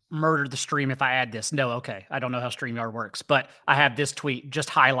may murder the stream if I add this. No, okay. I don't know how StreamYard works, but I have this tweet just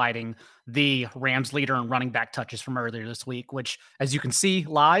highlighting the Rams leader in running back touches from earlier this week, which, as you can see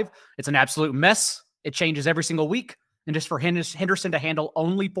live, it's an absolute mess. It changes every single week. And just for Henderson to handle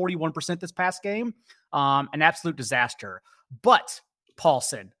only 41% this past game, an absolute disaster. But,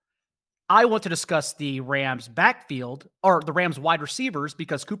 Paulson, I want to discuss the Rams backfield, or the Rams wide receivers,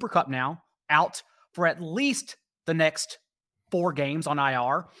 because Cooper Kupp now out for at least the next 4 games on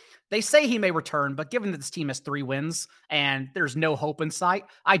IR. They say he may return, but given that this team has 3 wins and there's no hope in sight,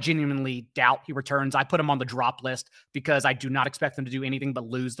 I genuinely doubt he returns. I put him on the drop list because I do not expect them to do anything but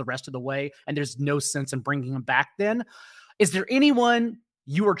lose the rest of the way, and there's no sense in bringing him back then. Is there anyone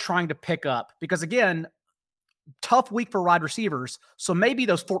you are trying to pick up? Because again, tough week for wide receivers, so maybe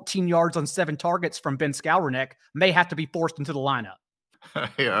those 14 yards on 7 targets from Ben Skowronek may have to be forced into the lineup.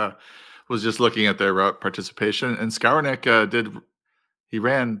 I was just looking at their route participation, and Skowronek he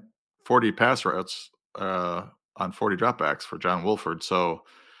ran 40 pass routes on 40 dropbacks for John Wolford. So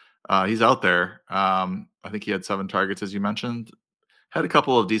he's out there. I think he had 7 targets, as you mentioned. Had a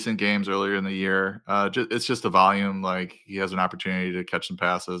couple of decent games earlier in the year. It's just the volume. Like, he has an opportunity to catch some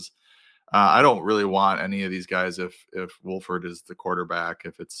passes. I don't really want any of these guys if Wolford is the quarterback.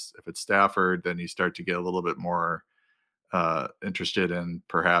 If it's Stafford, then you start to get a little bit more interested in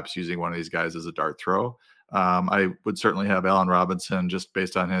perhaps using one of these guys as a dart throw. I would certainly have Allen Robinson just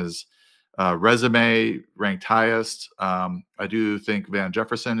based on his resume, ranked highest. I do think Van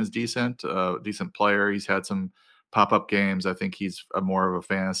Jefferson is decent player. He's had some pop-up games. I think he's more of a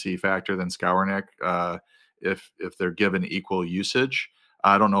fantasy factor than Skowronek if they're given equal usage.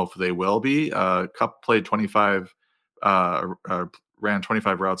 I don't know if they will be. Kupp played 25, ran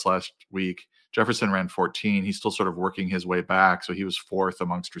 25 routes last week. Jefferson ran 14. He's still sort of working his way back, so he was 4th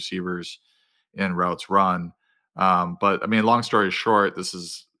amongst receivers in routes run. But I mean, long story short, this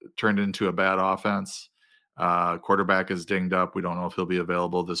is turned into a bad offense. Quarterback is dinged up. We don't know if he'll be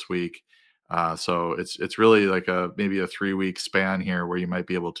available this week. So it's really like maybe a 3-week span here where you might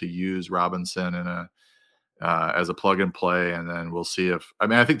be able to use Robinson as a plug and play, and then we'll see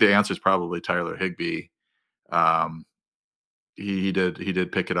I think the answer is probably Tyler Higbee. He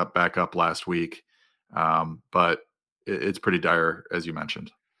did pick it up back up last week, but it's pretty dire, as you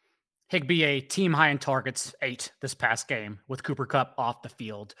mentioned. Higbee, a team high in targets, 8 this past game with Cooper Kupp off the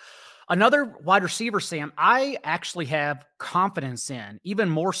field. Another wide receiver, Sam, I actually have confidence in, even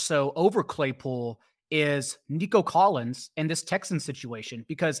more so over Claypool, is Nico Collins in this Texans situation,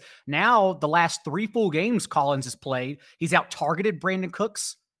 because now the last 3 full games Collins has played, he's out-targeted Brandon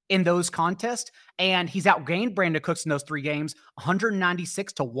Cooks in those contests, and he's outgained Brandon Cooks in those 3 games,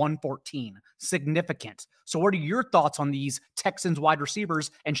 196 to 114. Significant. So what are your thoughts on these Texans wide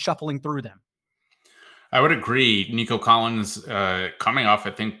receivers and shuffling through them? I would agree. Nico Collins coming off,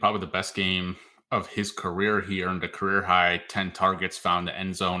 I think, probably the best game of his career. He earned a career-high 10 targets, found the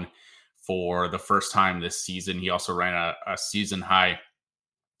end zone for the first time this season. He also ran a season-high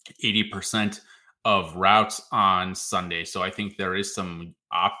 80% of routes on Sunday. So I think there is some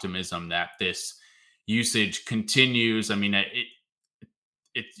optimism that this usage continues. I mean,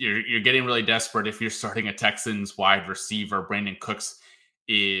 you're getting really desperate if you're starting a Texans wide receiver. Brandon Cooks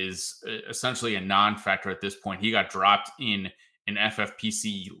is essentially a non-factor at this point. He got dropped in an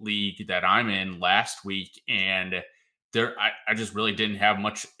FFPC league that I'm in last week, and I just really didn't have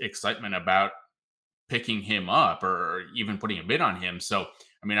much excitement about picking him up or even putting a bid on him. So,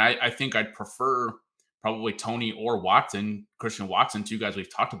 I mean, I think I'd prefer probably Tony or Watson, Christian Watson, two guys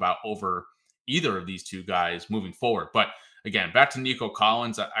we've talked about, over either of these two guys moving forward. But again, back to Nico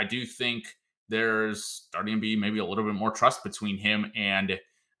Collins, I do think there's starting to be maybe a little bit more trust between him and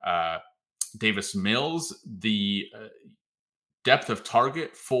Davis Mills. The depth of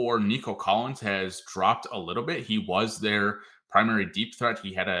target for Nico Collins has dropped a little bit. He was their primary deep threat.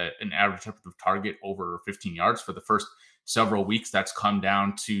 He had an average depth of target over 15 yards for the first several weeks. That's come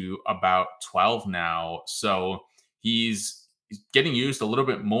down to about 12 now. So he's getting used a little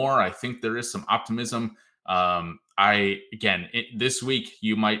bit more. I think there is some optimism. This week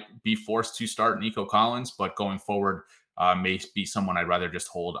you might be forced to start Nico Collins, but going forward may be someone I'd rather just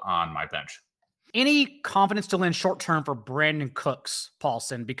hold on my bench. Any confidence to lend short term for Brandon Cooks,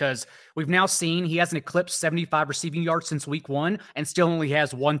 Paulson? Because we've now seen he hasn't eclipsed 75 receiving yards since week 1 and still only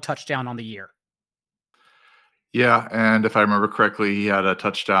has 1 touchdown on the year. Yeah, and if I remember correctly, he had a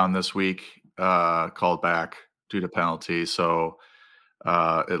touchdown this week called back due to penalty. So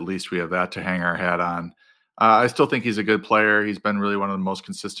at least we have that to hang our hat on. I still think he's a good player. He's been really one of the most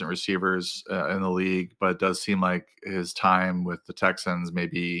consistent receivers in the league, but it does seem like his time with the Texans may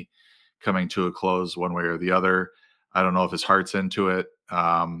be coming to a close one way or the other. I don't know if his heart's into it.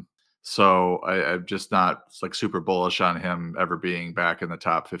 So I'm just not like super bullish on him ever being back in the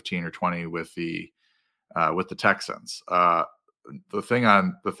top 15 or 20 with the Texans. The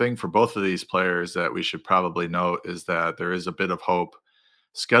thing for both of these players that we should probably note is that there is a bit of hope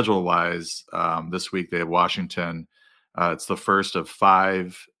schedule wise. This week they have Washington. It's the first of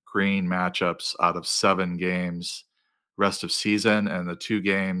 5 green matchups out of 7 games rest of season, and the 2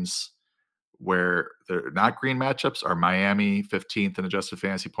 games where they're not green matchups are Miami 15th in adjusted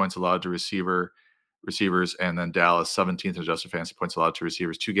fantasy points allowed to receivers, and then Dallas 17th in adjusted fantasy points allowed to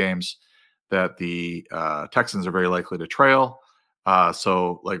receivers. 2 games that the Texans are very likely to trail.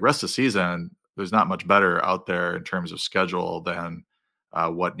 So like rest of season, there's not much better out there in terms of schedule than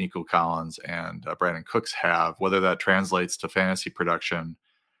what Nico Collins and Brandon Cooks have. Whether that translates to fantasy production,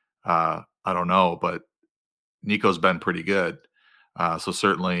 I don't know, but Nico's been pretty good. So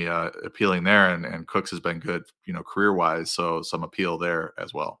certainly appealing there, and Cooks has been good, career-wise. So some appeal there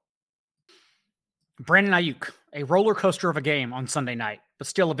as well. Brandon Ayuk, a roller coaster of a game on Sunday night, but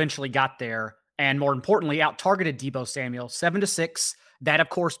still eventually got there. And more importantly, out-targeted Deebo Samuel 7-6. That, of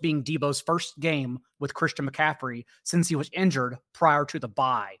course, being Deebo's first game with Christian McCaffrey since he was injured prior to the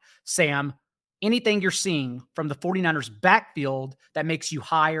bye. Sam, anything you're seeing from the 49ers backfield that makes you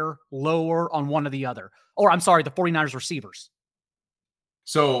higher, lower on one or the other? Or, I'm sorry, the 49ers receivers.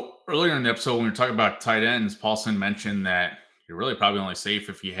 So earlier in the episode, when we were talking about tight ends, Paulson mentioned that you're really probably only safe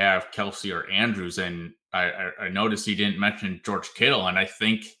if you have Kelsey or Andrews. And I noticed he didn't mention George Kittle. And I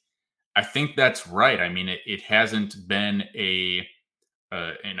think that's right. I mean, it hasn't been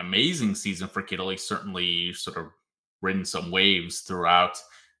an amazing season for Kittle. He's certainly sort of ridden some waves throughout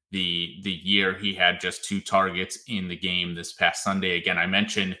the year. He had just 2 targets in the game this past Sunday. Again, I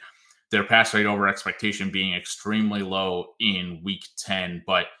mentioned their pass rate over expectation being extremely low in week 10,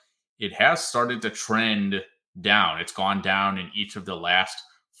 but it has started to trend down. It's gone down in each of the last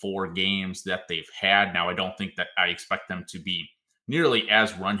 4 games that they've had. Now, I don't think that I expect them to be nearly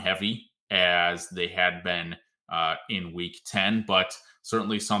as run heavy as they had been in week 10, but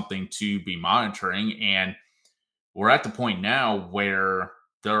certainly something to be monitoring. And we're at the point now where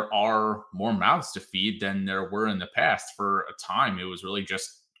there are more mouths to feed than there were in the past. For a time, it was really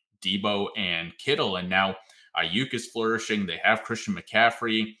just Deebo and Kittle, and now Ayuk is flourishing. They have Christian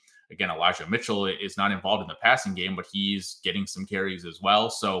McCaffrey. Again, Elijah Mitchell is not involved in the passing game, but he's getting some carries as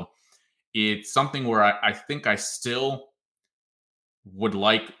well. So it's something where I think I still would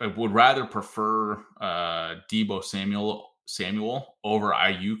rather prefer Deebo Samuel over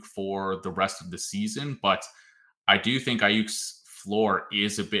Ayuk for the rest of the season. But I do think Ayuk's floor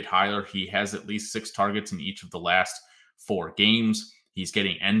is a bit higher. He has at least 6 targets in each of the last 4 games. He's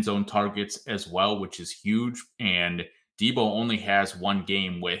getting end zone targets as well, which is huge. And Deebo only has 1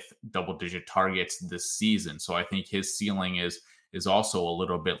 game with double-digit targets this season. So I think his ceiling is also a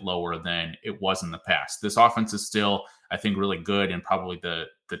little bit lower than it was in the past. This offense is still, I think, really good and probably the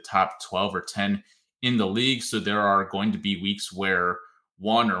top 12 or 10 in the league. So there are going to be weeks where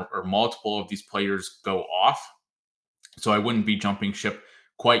one or multiple of these players go off. So I wouldn't be jumping ship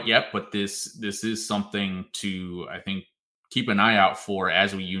quite yet, but this is something to, I think, keep an eye out for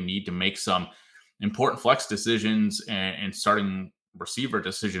as you need to make some important flex decisions and starting receiver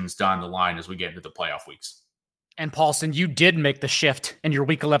decisions down the line as we get into the playoff weeks. And Paulson, you did make the shift in your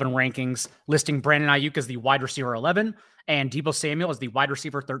Week 11 rankings, listing Brandon Ayuk as the wide receiver 11 and Deebo Samuel as the wide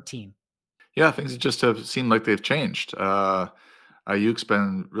receiver 13. Yeah, things just have seemed like they've changed. Ayuk's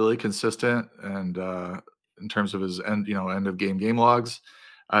been really consistent, and in terms of his end of game logs,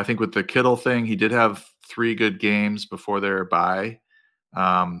 I think with the Kittle thing, he did have 3 good games before their bye,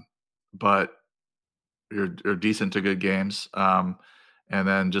 but you're decent to good games. And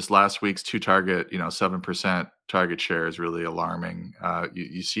then just last week's 7% target share is really alarming.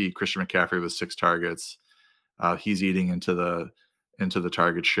 You see Christian McCaffrey with 6 targets. He's eating into the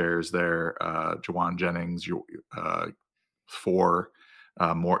target shares there. Jawan Jennings, 4,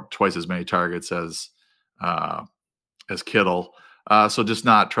 twice as many targets as Kittle. So just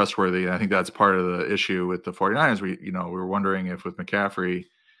not trustworthy. And I think that's part of the issue with the 49ers. We were wondering if with McCaffrey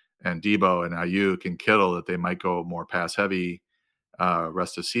and Deebo and Ayuk and Kittle that they might go more pass heavy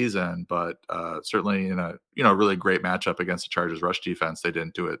rest of season, but certainly in a really great matchup against the Chargers rush defense, they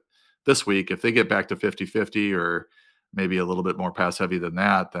didn't do it this week. If they get back to 50-50 or maybe a little bit more pass heavy than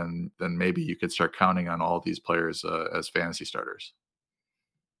that, then maybe you could start counting on all these players as fantasy starters.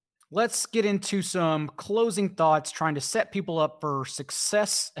 Let's get into some closing thoughts, trying to set people up for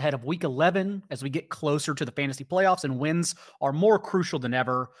success ahead of Week 11 as we get closer to the fantasy playoffs and wins are more crucial than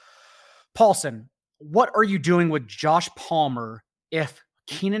ever. Paulson, what are you doing with Josh Palmer if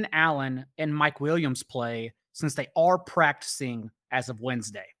Keenan Allen and Mike Williams play, since they are practicing as of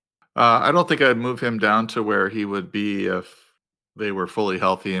Wednesday? I don't think I'd move him down to where he would be if they were fully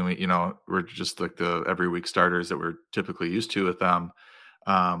healthy and we're just like the every week starters that we're typically used to with them.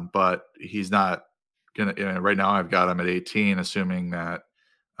 But he's not gonna. Right now, I've got him at 18, assuming that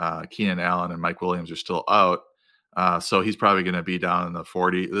Keenan Allen and Mike Williams are still out. So he's probably going to be down in the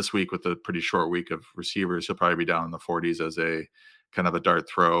 40 this week with a pretty short week of receivers. He'll probably be down in the 40s as a kind of a dart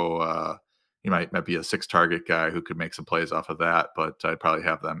throw. He might be a 6 target guy who could make some plays off of that, but I'd probably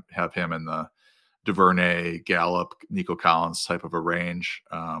have him in the Duvernay, Gallup, Nico Collins type of a range.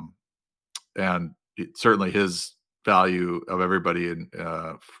 And certainly his value of everybody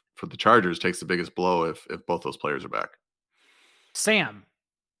for the Chargers takes the biggest blow if both those players are back. Sam,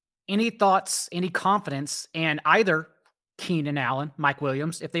 any thoughts, any confidence in either Keenan Allen, Mike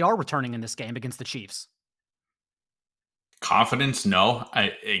Williams, if they are returning in this game against the Chiefs? Confidence, no.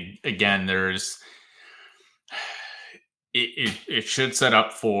 Again, it should set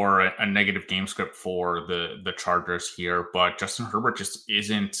up for a negative game script for the Chargers here, but Justin Herbert just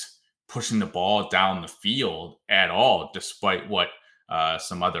isn't pushing the ball down the field at all, despite what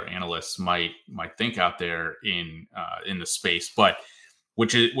some other analysts might think out there in the space. But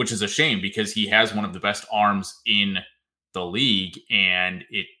which is a shame, because he has one of the best arms in the league, and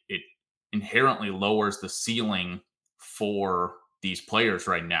it inherently lowers the ceiling for these players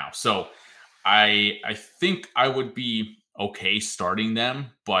right now. So I think I would be okay starting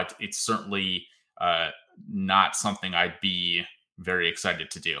them, but it's certainly not something I'd be very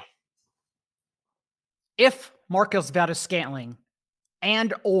excited to do. If Marquez Valdes-Scantling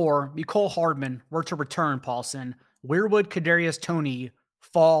and or Mecole Hardman were to return, Paulson, where would Kadarius Toney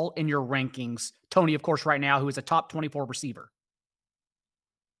fall in your rankings? Toney, of course, right now, who is a top 24 receiver.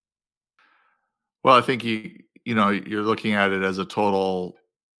 Well, I think you're looking at it as a total.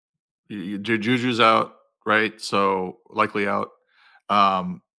 Juju's out, right? So likely out.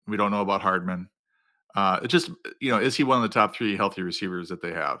 We don't know about Hardman. It just, is he one of the top 3 healthy receivers that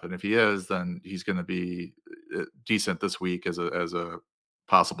they have? And if he is, then he's going to be decent this week as a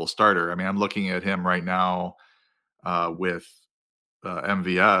possible starter. I mean, I'm looking at him right now with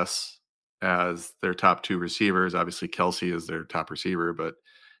MVS as their top 2 receivers. Obviously, Kelsey is their top receiver, but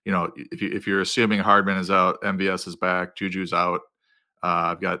if you're assuming Hardman is out, MVS is back, Juju's out.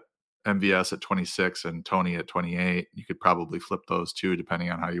 I've got MVS at 26 and Toney at 28. You could probably flip those 2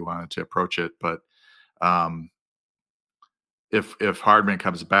 depending on how you wanted to approach it. But if Hardman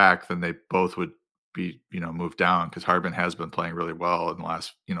comes back, then they both would be moved down, because Hardman has been playing really well in the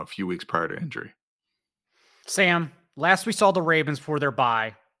last few weeks prior to injury. Sam, last we saw the Ravens for their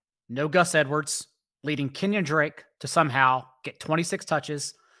bye, no Gus Edwards, leading Kenyon Drake to somehow get 26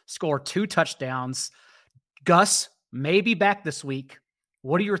 touches, score 2 touchdowns. Gus may be back this week.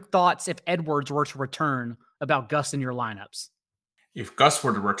 What are your thoughts if Edwards were to return about Gus in your lineups? If Gus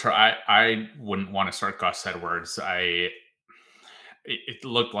were to return, I wouldn't want to start Gus Edwards. It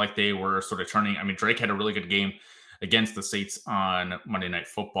looked like they were sort of turning. I mean, Drake had a really good game against the Saints on Monday Night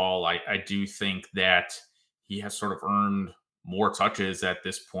Football. I do think that he has sort of earned more touches at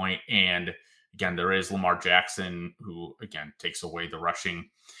this point. And again, there is Lamar Jackson, who again takes away the rushing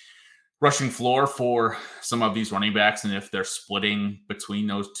floor for some of these running backs. And if they're splitting between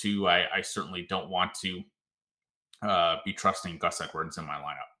those two, I certainly don't want to be trusting Gus Edwards in my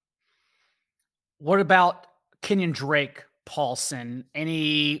lineup. What about Kenyon Drake, Paulson?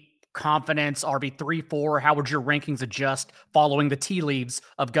 Any confidence, RB3, 4? How would your rankings adjust following the tea leaves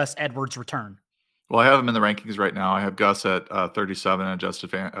of Gus Edwards' return? Well, I have him in the rankings right now. I have Gus at 37 adjusted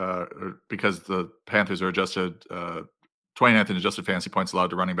because the Panthers are adjusted 29th in adjusted fantasy points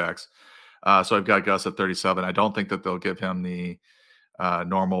allowed to running backs. So I've got Gus at 37. I don't think that they'll give him the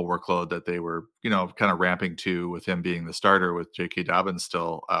normal workload that they were, kind of ramping to with him being the starter with J.K. Dobbins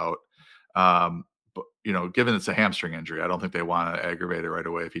still out. But, given it's a hamstring injury, I don't think they want to aggravate it right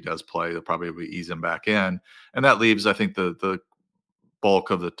away. If he does play, they'll probably ease him back in. And that leaves, I think, the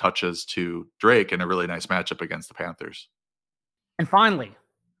bulk of the touches to Drake in a really nice matchup against the Panthers. And finally,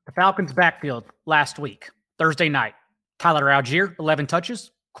 the Falcons backfield last week, Thursday night. Tyler Algier, 11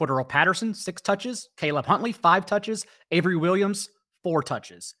 touches. Cordarrelle Patterson, 6 touches. Caleb Huntley, 5 touches. Avery Williams, 4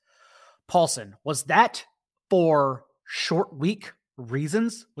 touches. Paulson, was that for short week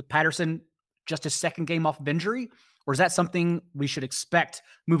reasons with Patterson just his second game off of injury? Or is that something we should expect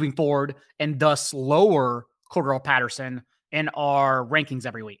moving forward and thus lower Cordarrelle Patterson in our rankings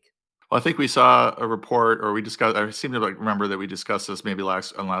every week? Well, I think we saw a report, or we discussed, I seem to remember that we discussed this maybe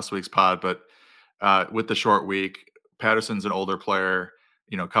on last week's pod, but with the short week, Patterson's an older player,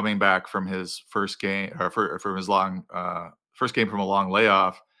 coming back from his first game, or from his first game from a long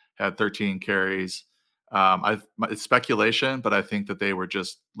layoff, had 13 carries. It's speculation, but I think that they were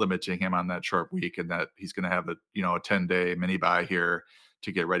just limiting him on that short week, and that he's going to have a 10-day mini bye here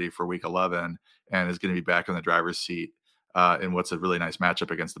to get ready for week 11, and is going to be back in the driver's seat in what's a really nice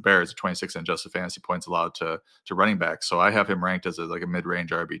matchup against the Bears. 26 adjusted fantasy points allowed to running back. So I have him ranked as a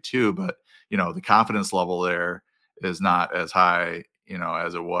mid-range RB2, but the confidence level there is not as high,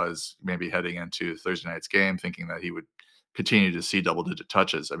 as it was maybe heading into Thursday night's game, thinking that he would continue to see double-digit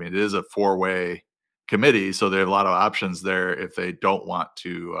touches. I mean, it is a 4-way committee, so they have a lot of options there if they don't want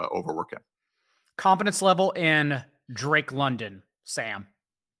to overwork him. Confidence level in Drake London, Sam.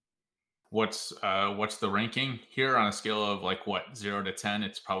 What's the ranking here on a scale of 0 to 10?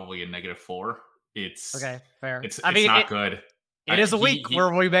 It's probably a -4. It's okay, fair. It's not good. It is a week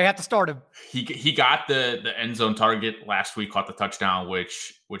where we may have to start him. He got the end zone target last week, caught the touchdown,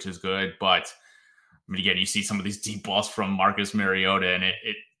 which is good. But I mean, again, you see some of these deep balls from Marcus Mariota, and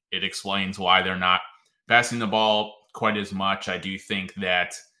it explains why they're not passing the ball quite as much. I do think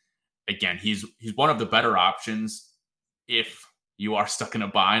that, again, he's one of the better options if you are stuck in a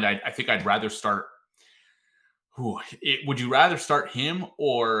bind. I think I'd rather start. Would you rather start him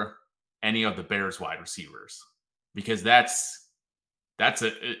or any of the Bears wide receivers? Because that's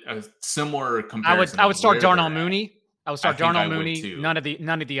a similar comparison. I would start Darnell Mooney. I would start Darnell Mooney. None of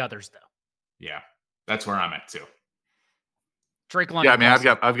the others though. Yeah, that's where I'm at too. Drake London. Yeah, I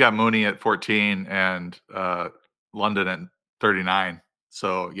mean, I've got Mooney at 14 and London at 39.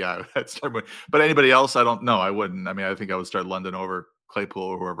 So yeah, that's. But anybody else, I don't know. I wouldn't. I mean, I think I would start London over Claypool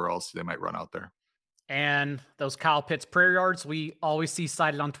or whoever else they might run out there. And those Kyle Pitts prayer yards we always see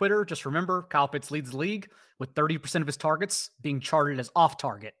cited on Twitter. Just remember, Kyle Pitts leads the league with 30% of his targets being charted as off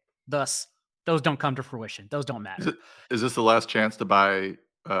target. Thus, those don't come to fruition. Those don't matter. Is this the last chance to buy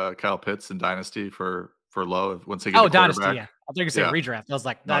Kyle Pitts in Dynasty for low once they get Dynasty? Yeah, I think you say redraft. I was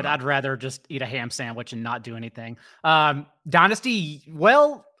like, no. I'd rather just eat a ham sandwich and not do anything. Dynasty.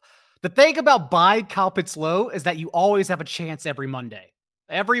 Well, the thing about buy Kyle Pitts low is that you always have a chance every Monday.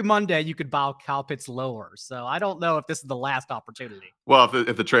 Every Monday you could buy Kyle Pitts lower. So I don't know if this is the last opportunity. Well,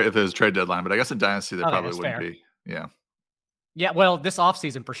 if there's trade deadline, but I guess in Dynasty they probably wouldn't be. Yeah. Yeah, well, this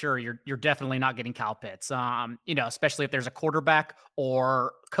offseason for sure, you're definitely not getting Kyle Pitts. Especially if there's a quarterback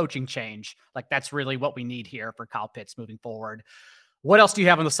or coaching change. Like that's really what we need here for Kyle Pitts moving forward. What else do you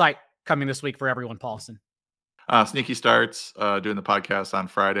have on the site coming this week for everyone, Paulson? Sneaky starts doing the podcast on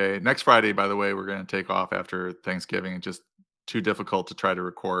Friday. Next Friday, by the way, we're going to take off after Thanksgiving. It's just too difficult to try to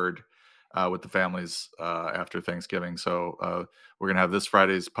record with the families after Thanksgiving. So we're going to have this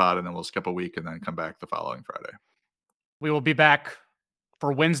Friday's pod, and then we'll skip a week and then come back the following Friday. We will be back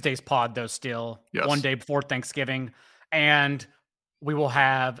for Wednesday's pod, though, still one day before Thanksgiving. And we will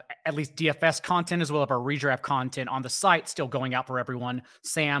have at least DFS content as well as our redraft content on the site still going out for everyone.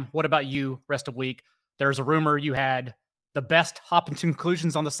 Sam, what about you rest of week? There's a rumor you had the best hop into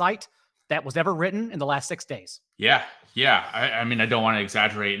conclusions on the site that was ever written in the last 6 days. Yeah. I mean, I don't want to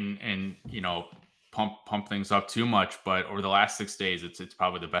exaggerate and pump things up too much, but over the last 6 days, it's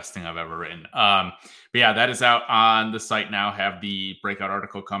probably the best thing I've ever written. But yeah, that is out on the site now. Have the breakout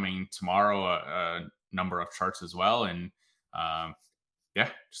article coming tomorrow, a number of charts as well, and yeah,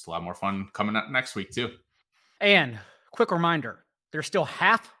 just a lot more fun coming up next week too. And quick reminder, there's still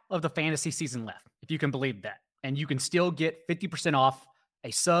half of the fantasy season left, if you can believe that, and you can still get 50% off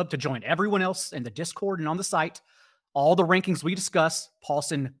a sub to join everyone else in the Discord and on the site. All the rankings we discuss,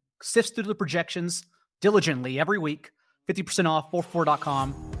 Paulson sifts through the projections diligently every week. 50% off,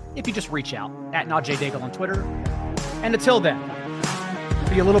 44.com, if you just reach out at NotJDaigle on Twitter. And until then,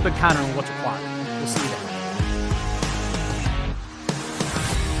 be a little bit kinder on what's required. We'll see you then.